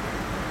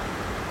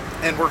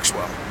and works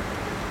well.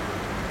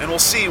 And we'll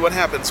see what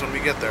happens when we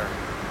get there.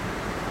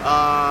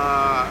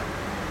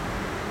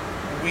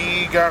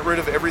 We got rid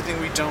of everything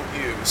we don't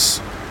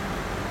use.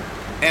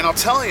 And I'll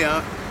tell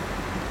you,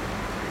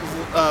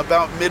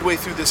 about midway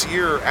through this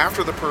year,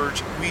 after the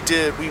purge, we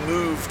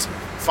moved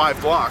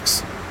 5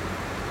 blocks.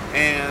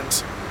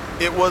 And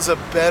it was a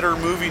better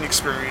moving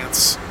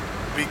experience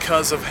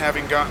because of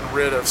having gotten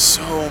rid of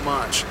so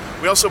much.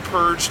 We also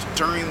purged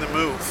during the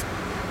move,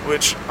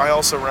 which I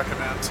also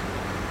recommend.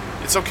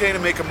 It's okay to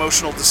make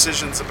emotional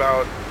decisions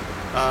about,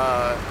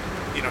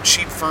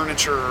 cheap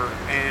furniture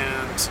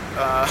and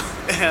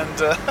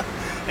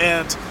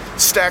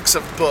stacks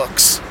of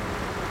books.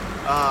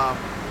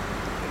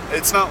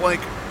 It's not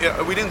like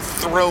we didn't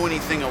throw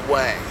anything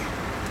away,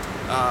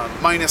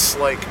 minus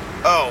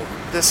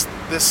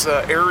this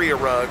area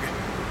rug.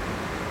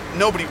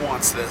 Nobody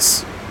wants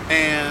this,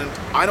 and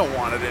I don't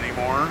want it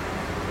anymore.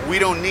 We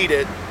don't need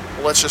it.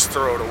 Let's just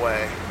throw it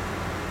away.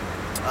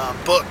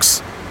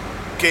 Books.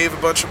 Gave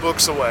a bunch of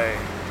books away.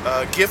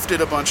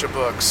 Gifted a bunch of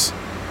books.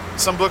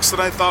 Some books that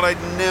I thought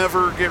I'd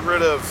never get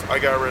rid of, I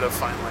got rid of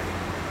finally.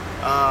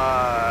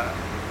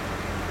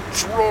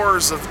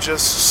 Drawers of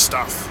just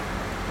stuff.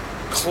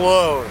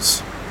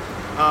 Clothes.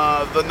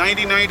 The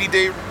 90-90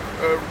 day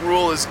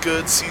rule is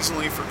good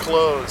seasonally for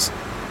clothes.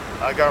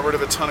 I got rid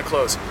of a ton of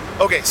clothes.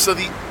 Okay, so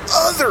the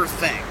other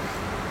thing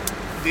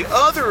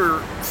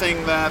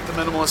that the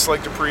minimalists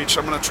like to preach,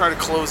 I'm going to try to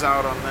close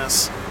out on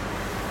this.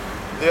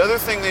 The other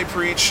thing they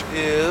preach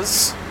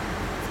is,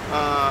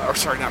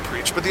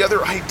 but the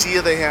other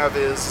idea they have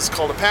is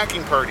called a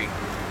packing party.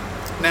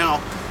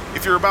 Now,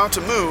 if you're about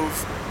to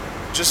move,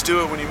 just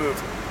do it when you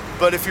move.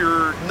 But if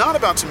you're not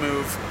about to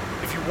move,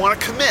 if you want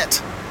to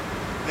commit,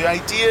 the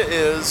idea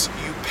is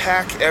you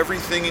pack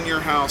everything in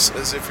your house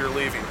as if you're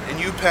leaving. And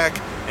you pack,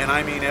 and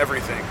I mean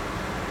everything.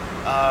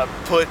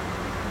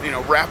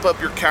 Wrap up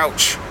your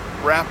couch,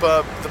 wrap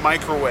up the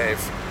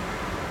microwave,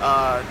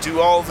 do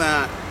all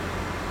that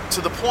to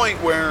the point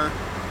where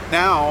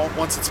now,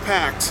 once it's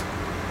packed,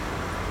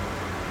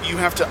 you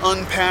have to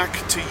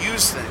unpack to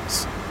use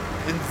things.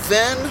 And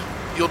then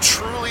you'll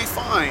truly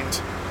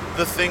find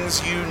the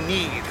things you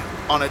need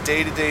on a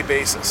day-to-day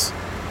basis.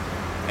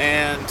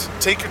 And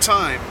take your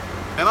time.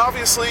 And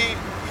obviously,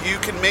 you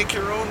can make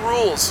your own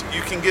rules.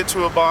 You can get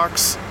to a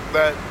box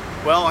that,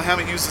 well, I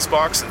haven't used this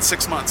box in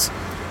 6 months.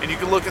 And you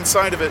can look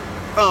inside of it.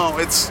 Oh,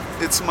 it's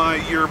my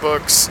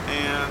yearbooks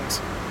and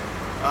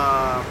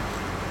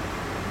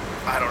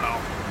I don't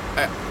know.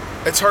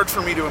 It's hard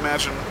for me to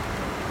imagine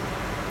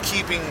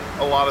keeping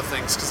a lot of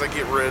things because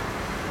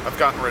I've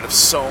gotten rid of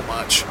so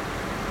much.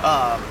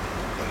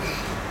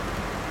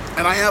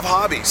 And I have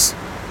hobbies.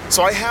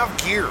 So I have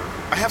gear.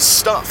 I have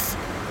stuff.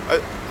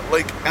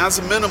 Like, as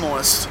a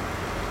minimalist,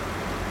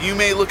 you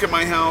may look at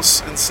my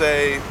house and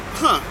say,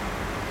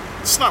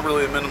 it's not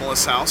really a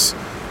minimalist house.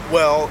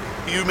 Well,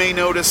 you may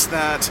notice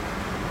that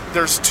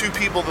there's 2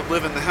 people that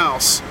live in the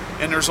house,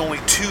 and there's only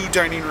 2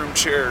 dining room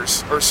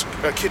chairs, or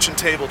kitchen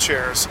table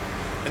chairs,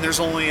 and there's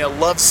only a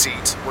love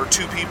seat where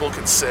 2 people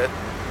can sit,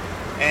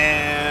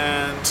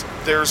 and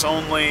there's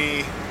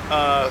only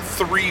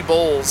 3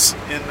 bowls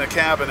in the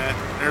cabinet,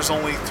 there's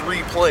only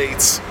 3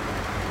 plates,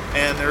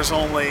 and there's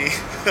only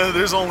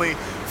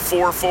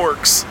 4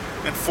 forks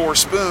and 4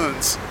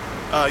 spoons.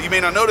 You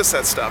may not notice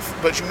that stuff,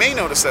 but you may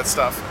notice that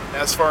stuff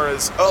as far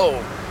as,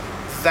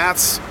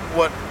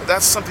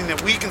 that's something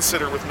that we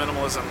consider with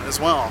minimalism as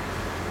well.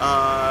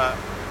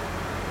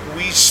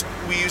 We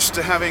used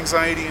to have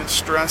anxiety and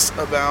stress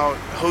about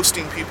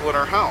hosting people at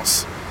our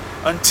house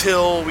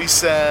until we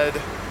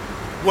said,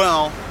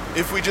 well,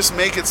 if we just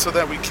make it so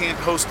that we can't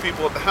host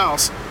people at the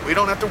house, we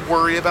don't have to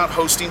worry about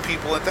hosting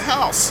people at the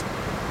house.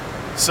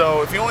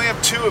 So if you only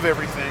have 2 of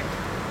everything,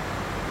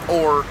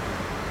 or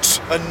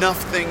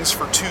enough things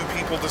for 2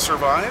 people to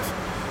survive,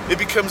 it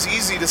becomes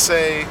easy to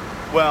say,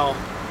 well,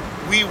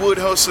 we would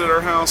host it at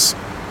our house,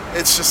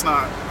 it's just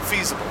not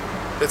feasible.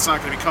 It's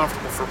not going to be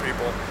comfortable for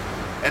people.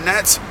 And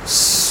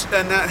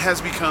that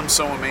has become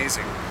so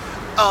amazing.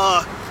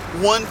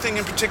 One thing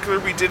in particular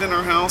we did in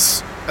our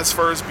house, as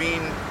far as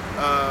being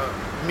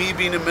me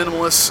being a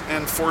minimalist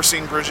and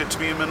forcing Bridget to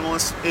be a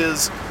minimalist,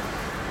 is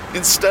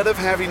instead of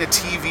having a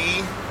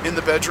TV in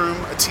the bedroom,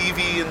 a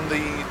TV in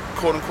the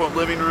quote-unquote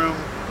living room,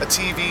 a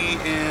TV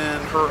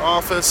in her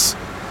office,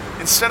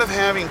 instead of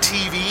having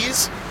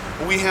TVs,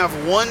 we have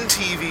one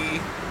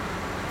TV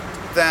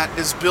that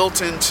is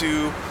built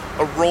into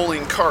a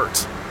rolling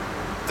cart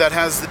that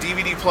has the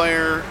DVD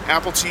player,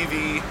 Apple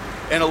TV,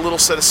 and a little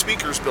set of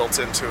speakers built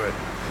into it.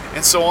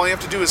 And so all you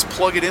have to do is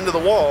plug it into the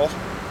wall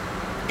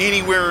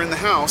anywhere in the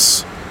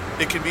house.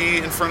 It can be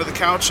in front of the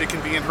couch, it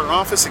can be in her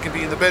office, it can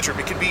be in the bedroom,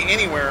 it can be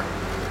anywhere.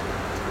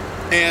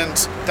 And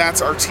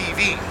that's our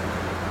TV.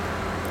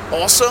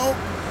 Also,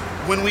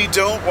 when we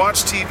don't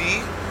watch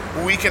TV,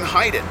 we can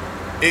hide it.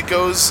 It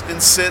goes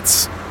and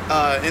sits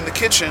in the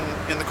kitchen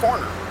in the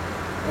corner,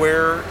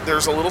 where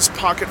there's a little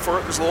pocket for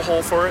it, there's a little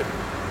hole for it,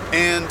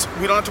 and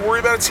we don't have to worry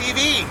about a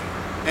TV.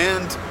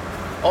 And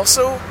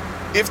also,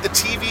 if the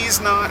TV's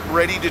not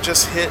ready to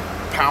just hit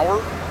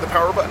the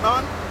power button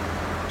on,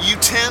 you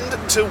tend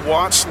to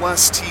watch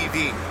less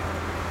TV,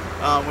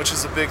 which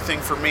is a big thing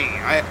for me.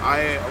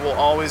 I will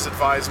always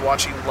advise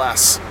watching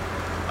less,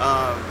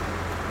 not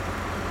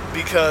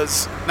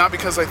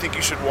because I think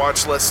you should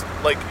watch less,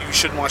 like you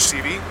shouldn't watch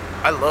TV.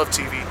 I love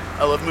TV.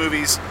 I love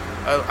movies.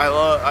 I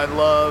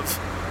love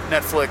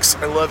Netflix.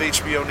 I love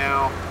HBO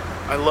Now.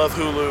 I love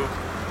Hulu.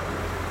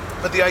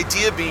 But the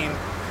idea being,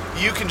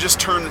 if you can just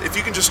turn the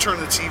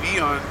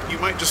TV on, you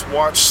might just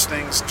watch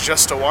things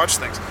just to watch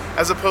things,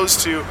 as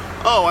opposed to,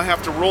 I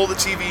have to roll the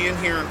TV in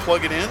here and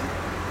plug it in.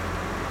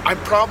 I'm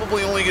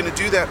probably only going to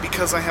do that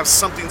because I have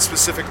something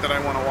specific that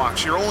I want to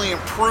watch. You're only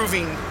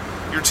improving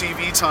your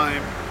TV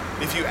time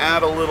if you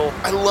add a little.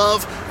 I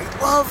love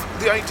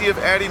the idea of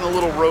adding a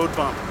little road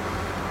bump,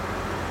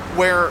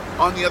 where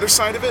on the other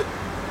side of it,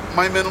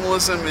 my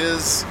minimalism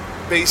is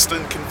based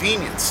on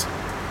convenience.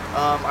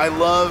 I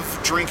love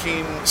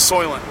drinking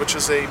Soylent, which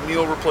is a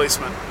meal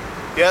replacement.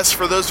 Yes,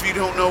 for those of you who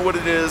don't know what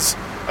it is,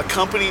 a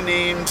company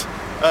named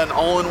an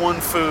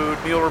all-in-one food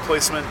meal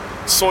replacement,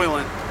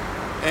 Soylent,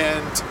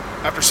 and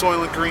after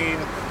Soylent Green,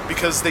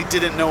 because they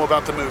didn't know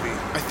about the movie.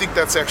 I think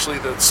that's actually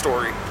the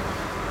story.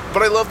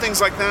 But I love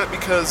things like that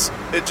because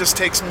it just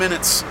takes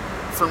minutes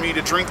for me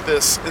to drink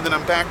this, and then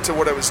I'm back to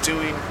what I was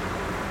doing.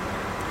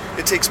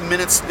 It takes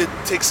minutes. It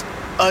takes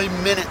a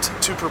minute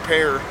to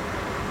prepare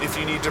if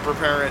you need to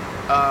prepare it.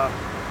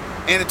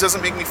 And it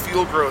doesn't make me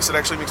feel gross. It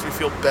actually makes me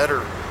feel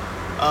better.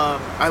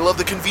 I love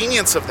the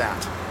convenience of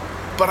that.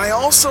 But I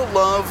also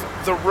love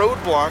the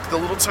roadblock, the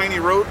little tiny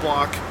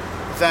roadblock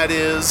that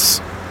is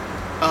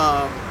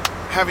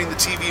having the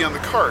TV on the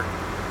cart.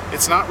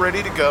 It's not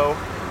ready to go.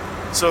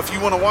 So if you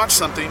want to watch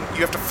something,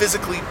 you have to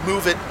physically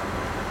move it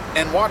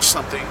and watch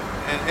something.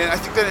 And I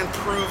think that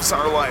improves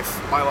our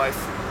life, my life,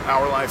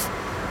 our life.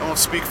 I won't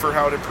speak for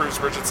how it improves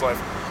Bridget's life.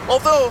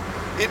 Although,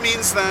 it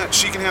means that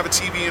she can have a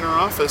TV in her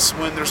office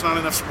when there's not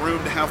enough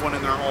room to have one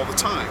in there all the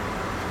time.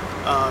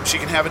 She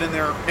can have it in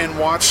there and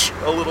watch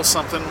a little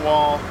something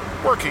while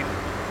working.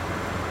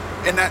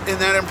 And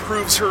that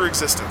improves her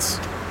existence.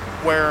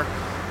 Where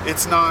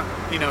It's not,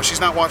 she's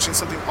not watching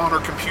something on her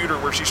computer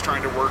where she's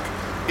trying to work.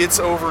 It's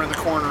over in the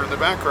corner in the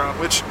background,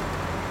 which,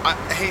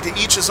 hey, to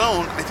each his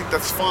own. I think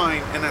that's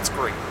fine, and that's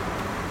great.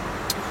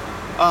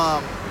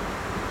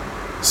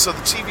 So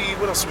the TV,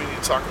 what else do we need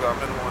to talk about?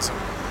 Minimalism.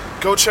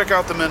 Go check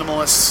out The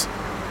Minimalists.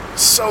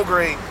 So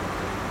great.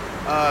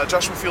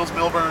 Joshua Fields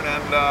Milburn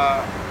and,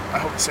 I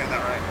hope I'm saying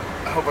that right.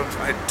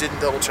 I didn't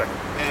double check.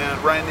 And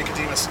Ryan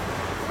Nicodemus.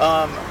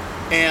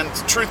 And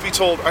truth be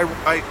told,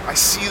 I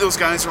see those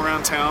guys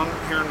around town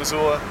here in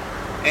Missoula,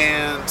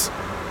 and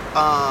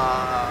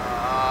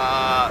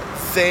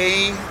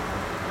they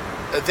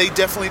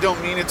definitely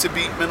don't mean it to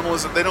be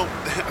minimalism.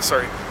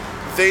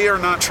 They are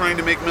not trying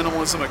to make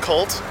minimalism a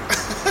cult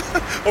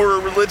or a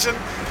religion.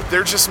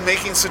 They're just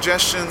making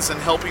suggestions and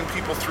helping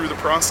people through the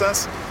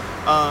process.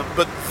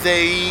 But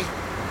they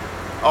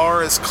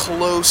are as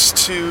close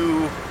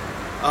to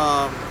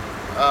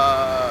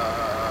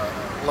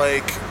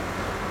like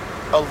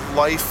a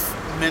life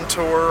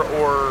mentor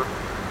or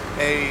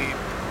a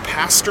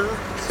pastor,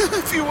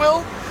 if you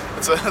will.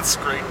 That's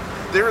great.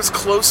 They're as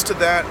close to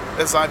that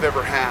as I've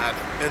ever had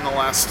in the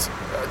last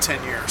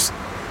 10 years.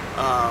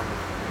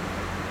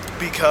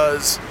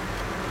 Because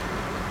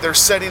they're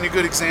setting a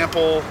good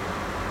example.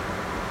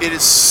 It is it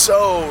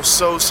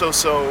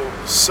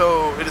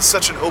is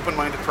such an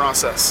open-minded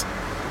process.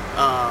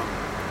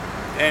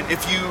 And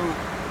if you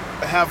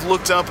have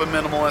looked up a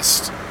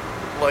minimalist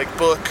like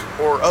book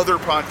or other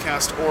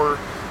podcast or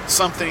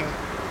something,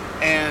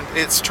 and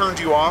it's turned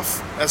you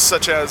off, as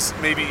such as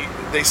maybe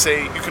they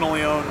say you can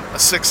only own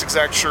 6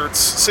 exact shirts,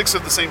 6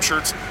 of the same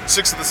shirts,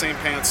 6 of the same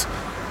pants,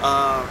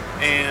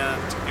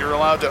 and you're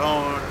allowed to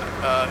own,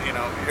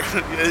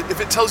 if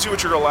it tells you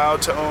what you're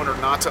allowed to own or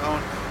not to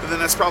own, then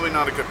that's probably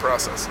not a good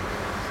process.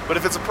 But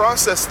if it's a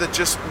process that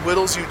just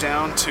whittles you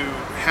down to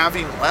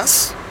having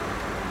less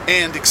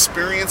and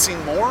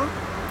experiencing more,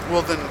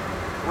 well then,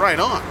 right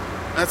on.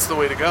 That's the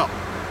way to go.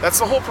 That's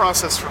the whole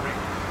process for me.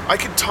 I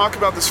could talk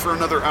about this for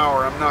another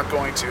hour. I'm not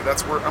going to.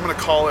 That's where I'm going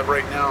to call it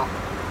right now,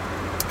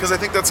 because I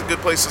think that's a good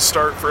place to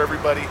start for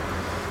everybody.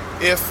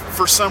 If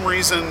for some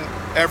reason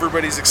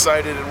everybody's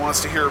excited and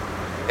wants to hear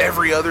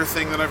every other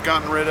thing that I've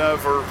gotten rid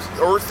of,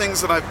 or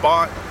things that I've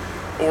bought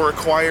or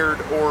acquired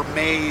or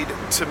made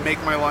to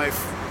make my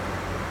life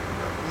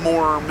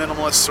more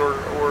minimalist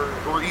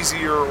or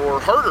easier or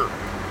harder,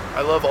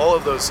 I love all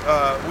of those.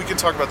 We can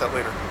talk about that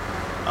later.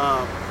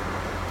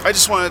 I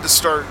just wanted to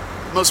start.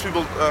 Most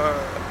people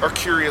are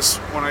curious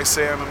when I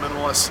say I'm a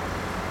minimalist,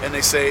 and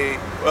they say,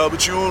 well,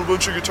 but you own a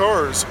bunch of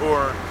guitars,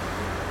 or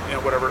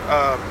whatever,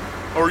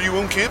 or you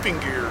own camping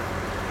gear.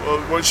 Well,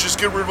 why don't you just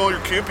get rid of all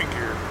your camping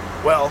gear?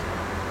 Well,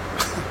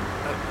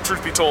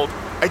 truth be told,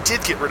 I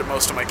did get rid of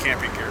most of my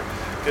camping gear,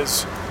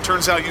 because it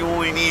turns out you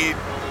only need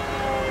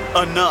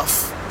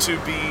enough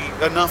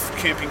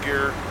camping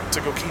gear to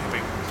go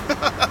camping.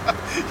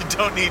 You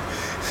don't need,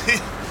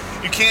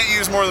 you can't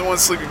use more than one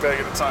sleeping bag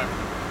at a time.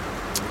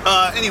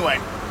 Anyway,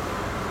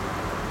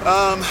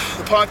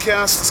 the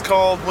podcast is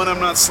called When I'm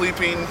Not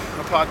Sleeping,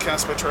 a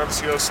podcast by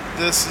Travis Yost.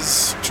 This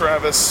is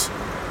Travis.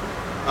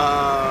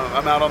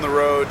 I'm out on the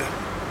road,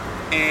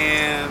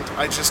 and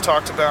I just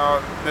talked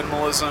about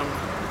minimalism,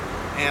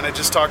 and I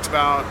just talked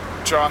about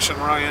Josh and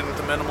Ryan,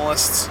 the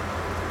minimalists.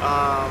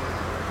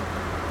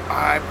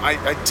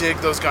 I dig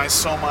those guys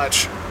so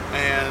much,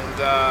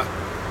 and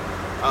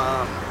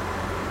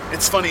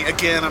it's funny,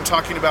 again, I'm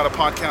talking about a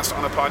podcast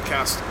on a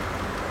podcast,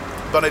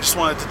 but I just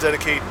wanted to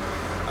dedicate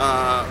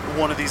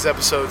one of these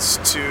episodes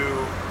to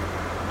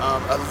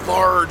a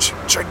large,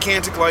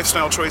 gigantic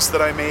lifestyle choice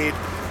that I made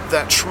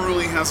that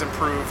truly has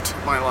improved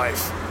my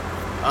life.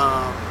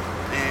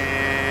 And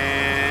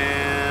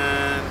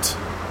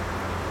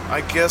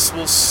I guess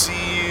we'll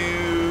see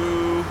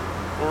you,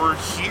 or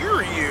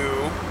hear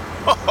you.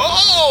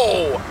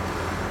 Oh!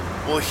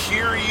 We'll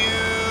hear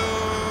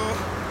you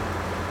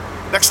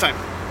next time.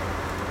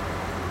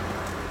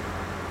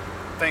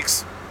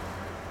 Thanks.